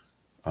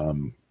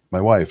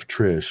 My wife,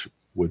 Trish,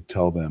 would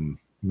tell them,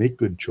 "Make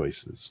good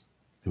choices."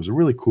 It was a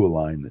really cool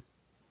line that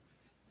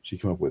she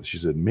came up with. She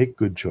said, "Make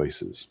good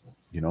choices,"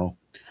 you know,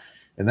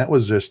 and that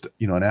was just,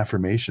 an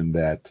affirmation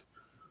that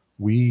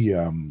we,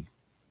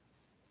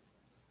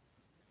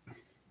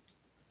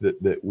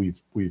 that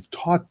we've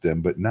taught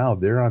them, but now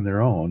they're on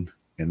their own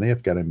and they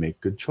have got to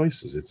make good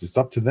choices. It's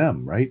up to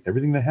them, right?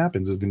 Everything that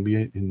happens is going to be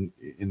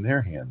in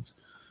their hands.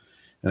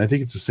 And I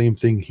think it's the same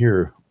thing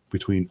here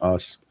between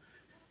us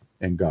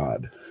and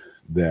God,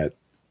 that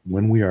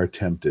when we are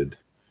tempted,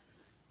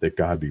 that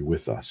God be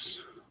with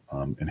us,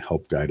 and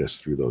help guide us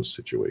through those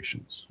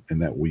situations,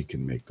 and that we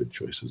can make good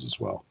choices as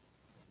well.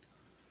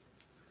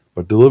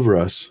 But deliver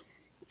us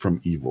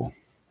from evil.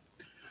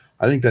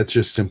 I think that's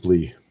just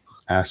simply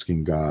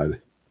asking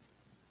God.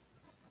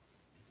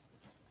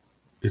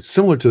 It's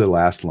similar to the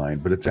last line,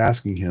 but it's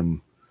asking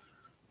Him,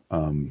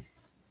 um,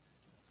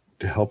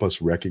 to help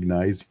us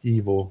recognize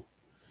evil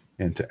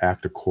and to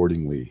act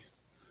accordingly.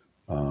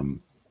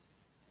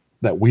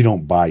 That we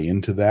don't buy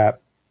into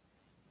that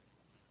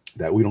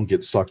we don't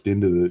get sucked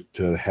into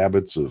the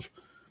habits of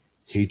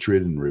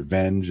hatred and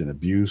revenge and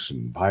abuse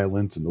and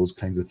violence and those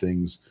kinds of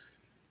things,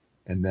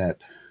 and that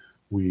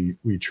we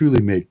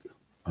truly make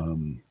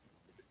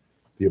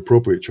the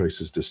appropriate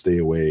choices to stay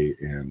away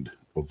and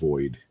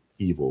avoid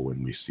evil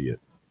when we see it.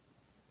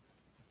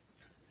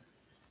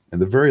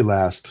 And the very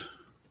last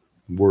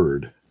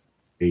word,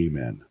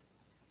 amen.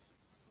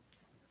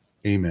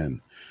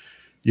 Amen.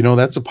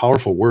 That's a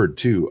powerful word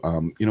too.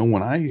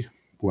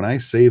 When I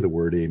say the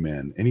word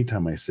amen,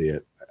 anytime I say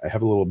it, I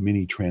have a little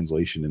mini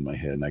translation in my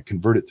head and I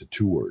convert it to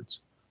two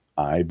words.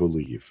 I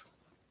believe.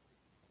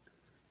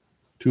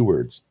 Two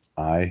words.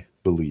 I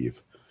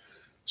believe.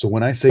 So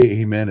when I say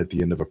amen at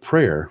the end of a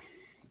prayer,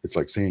 it's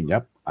like saying,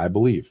 yep, I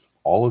believe.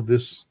 All of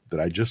this that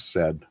I just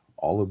said,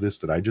 all of this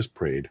that I just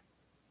prayed,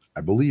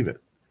 I believe it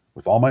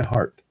with all my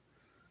heart.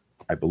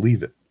 I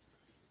believe it.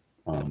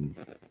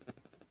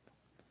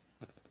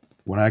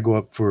 When I go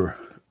up for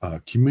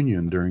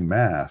communion during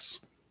Mass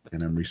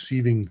and I'm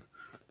receiving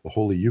the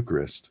Holy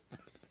Eucharist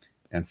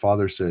and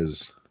Father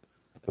says,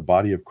 the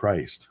body of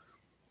Christ,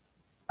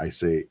 I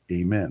say,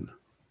 amen.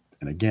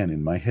 And again,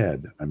 in my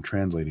head, I'm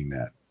translating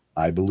that.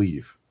 I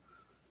believe.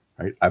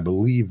 Right? I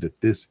believe that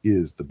this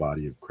is the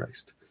body of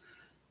Christ.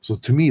 So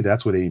to me,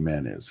 that's what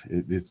amen is.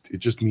 It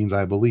just means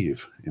I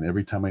believe. And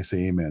every time I say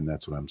amen,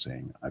 that's what I'm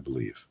saying. I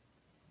believe.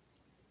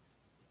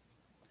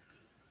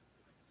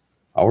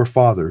 Our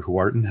Father, who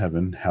art in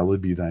heaven,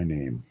 hallowed be thy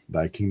name.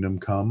 Thy kingdom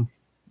come,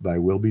 thy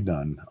will be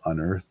done on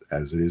earth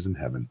as it is in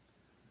heaven.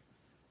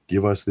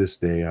 Give us this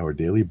day our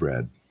daily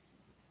bread,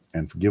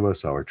 and forgive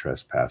us our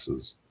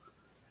trespasses,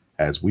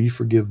 as we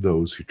forgive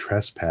those who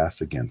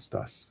trespass against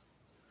us.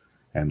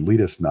 And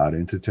lead us not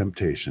into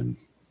temptation,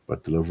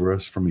 but deliver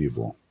us from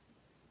evil.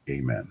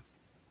 Amen.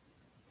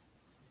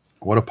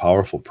 What a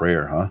powerful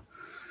prayer, huh?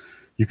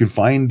 You can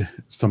find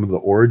some of the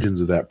origins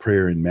of that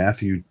prayer in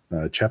Matthew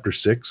chapter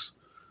 6,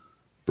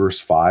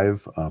 verse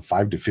 5,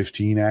 5 to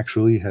 15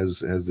 actually has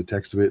the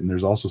text of it. And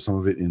there's also some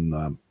of it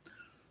in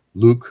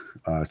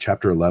Luke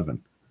chapter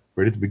 11,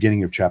 right at the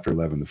beginning of chapter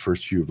 11, the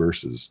first few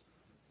verses.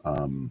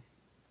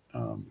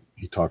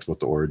 He talks about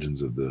the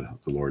origins of the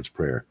Lord's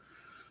Prayer.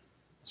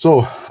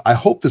 So I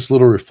hope this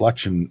little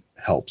reflection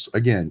helps.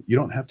 Again, you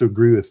don't have to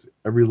agree with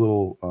every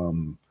little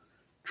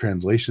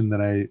translation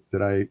that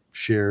I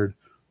shared,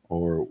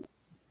 or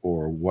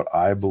what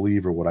I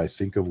believe or what I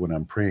think of when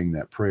I'm praying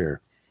that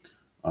prayer.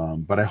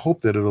 But I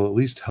hope that it'll at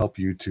least help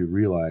you to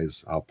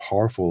realize how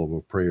powerful of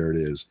a prayer it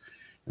is,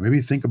 and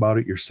maybe think about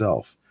it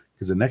yourself.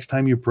 Because the next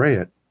time you pray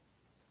it,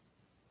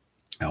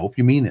 I hope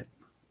you mean it.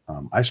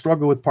 I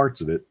struggle with parts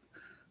of it,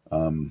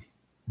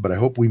 but I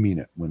hope we mean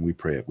it when we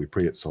pray it. We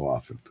pray it so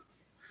often.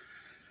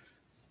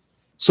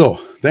 So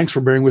thanks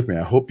for bearing with me.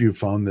 I hope you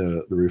found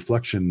the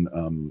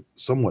reflection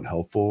somewhat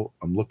helpful.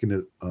 I'm looking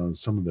at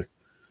some of the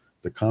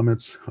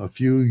comments. A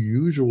few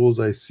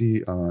usuals I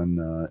see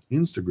on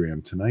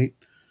Instagram tonight.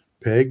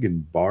 Peg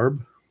and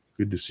Barb,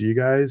 good to see you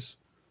guys.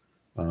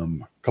 A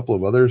couple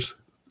of others.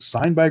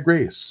 Signed by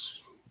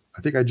Grace.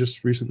 I think I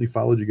just recently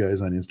followed you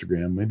guys on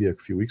Instagram, maybe a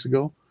few weeks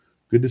ago.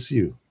 Good to see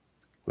you.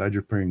 Glad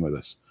you're praying with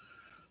us.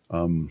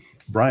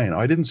 Brian,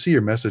 I didn't see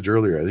your message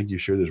earlier. I think you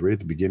shared this right at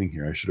the beginning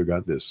here. I should have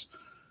got this.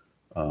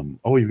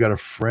 You've got a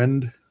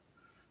friend.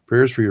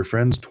 Prayers for your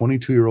friend's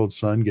 22-year-old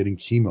son getting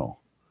chemo.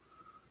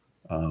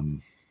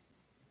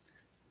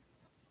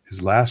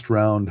 His last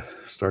round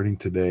starting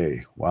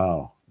today.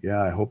 Wow.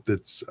 Yeah, I hope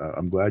that's,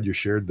 I'm glad you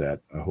shared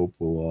that. I hope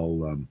we'll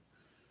all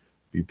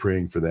be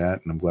praying for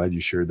that. And I'm glad you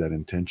shared that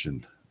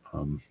intention.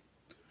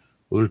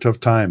 Those are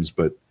tough times,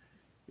 but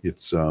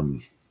it's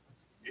that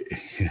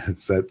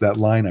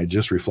line I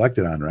just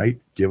reflected on, right?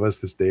 Give us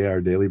this day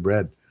our daily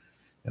bread.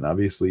 And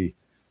obviously,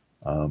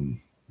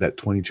 that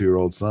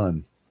 22-year-old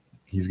son,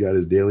 he's got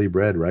his daily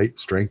bread, right?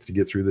 Strength to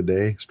get through the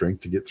day,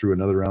 strength to get through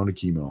another round of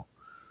chemo.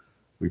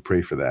 We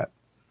pray for that.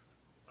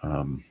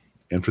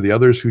 And for the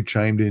others who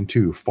chimed in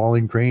too,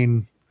 Falling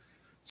Crane,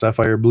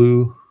 Sapphire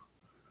Blue,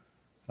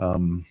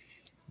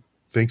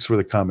 thanks for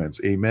the comments.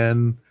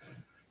 Amen.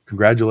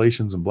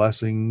 Congratulations and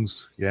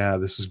blessings. Yeah,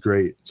 this is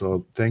great.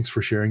 So thanks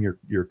for sharing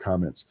your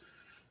comments.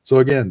 So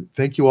again,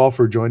 thank you all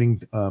for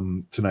joining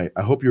tonight.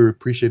 I hope you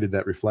appreciated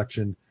that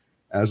reflection.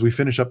 As we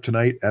finish up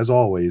tonight, as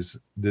always,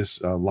 this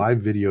live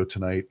video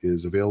tonight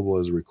is available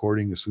as a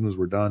recording as soon as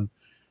we're done.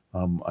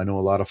 I know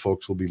a lot of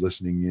folks will be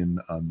listening in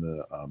on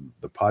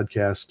the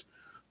podcast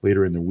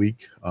later in the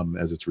week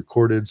as it's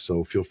recorded.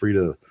 So feel free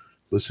to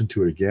listen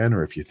to it again,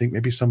 or if you think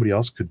maybe somebody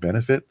else could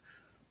benefit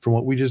from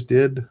what we just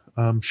did,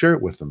 share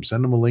it with them.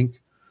 Send them a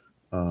link.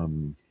 I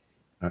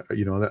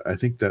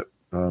think that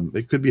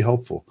it could be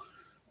helpful.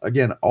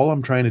 Again, all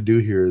I'm trying to do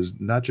here is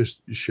not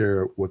just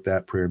share what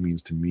that prayer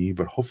means to me,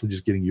 but hopefully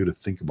just getting you to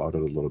think about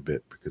it a little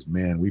bit, because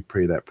man, we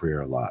pray that prayer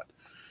a lot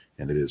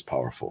and it is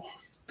powerful.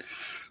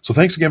 So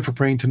thanks again for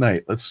praying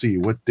tonight. Let's see,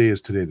 what day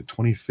is today? The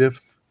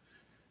 25th.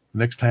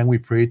 Next time we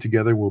pray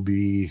together will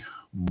be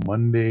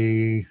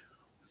Monday,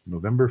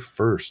 November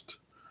 1st.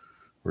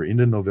 We're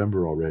into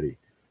November already.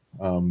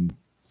 I've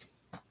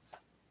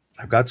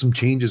got some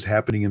changes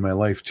happening in my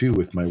life too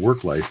with my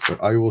work life,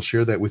 but I will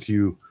share that with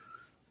you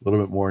a little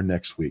bit more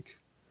next week.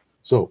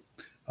 So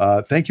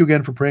thank you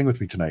again for praying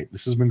with me tonight.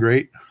 This has been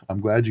great.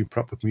 I'm glad you put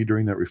up with me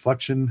during that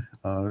reflection.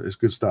 It's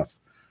good stuff.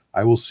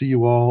 I will see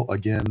you all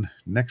again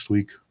next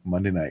week,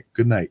 Monday night.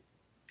 Good night.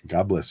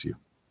 God bless you.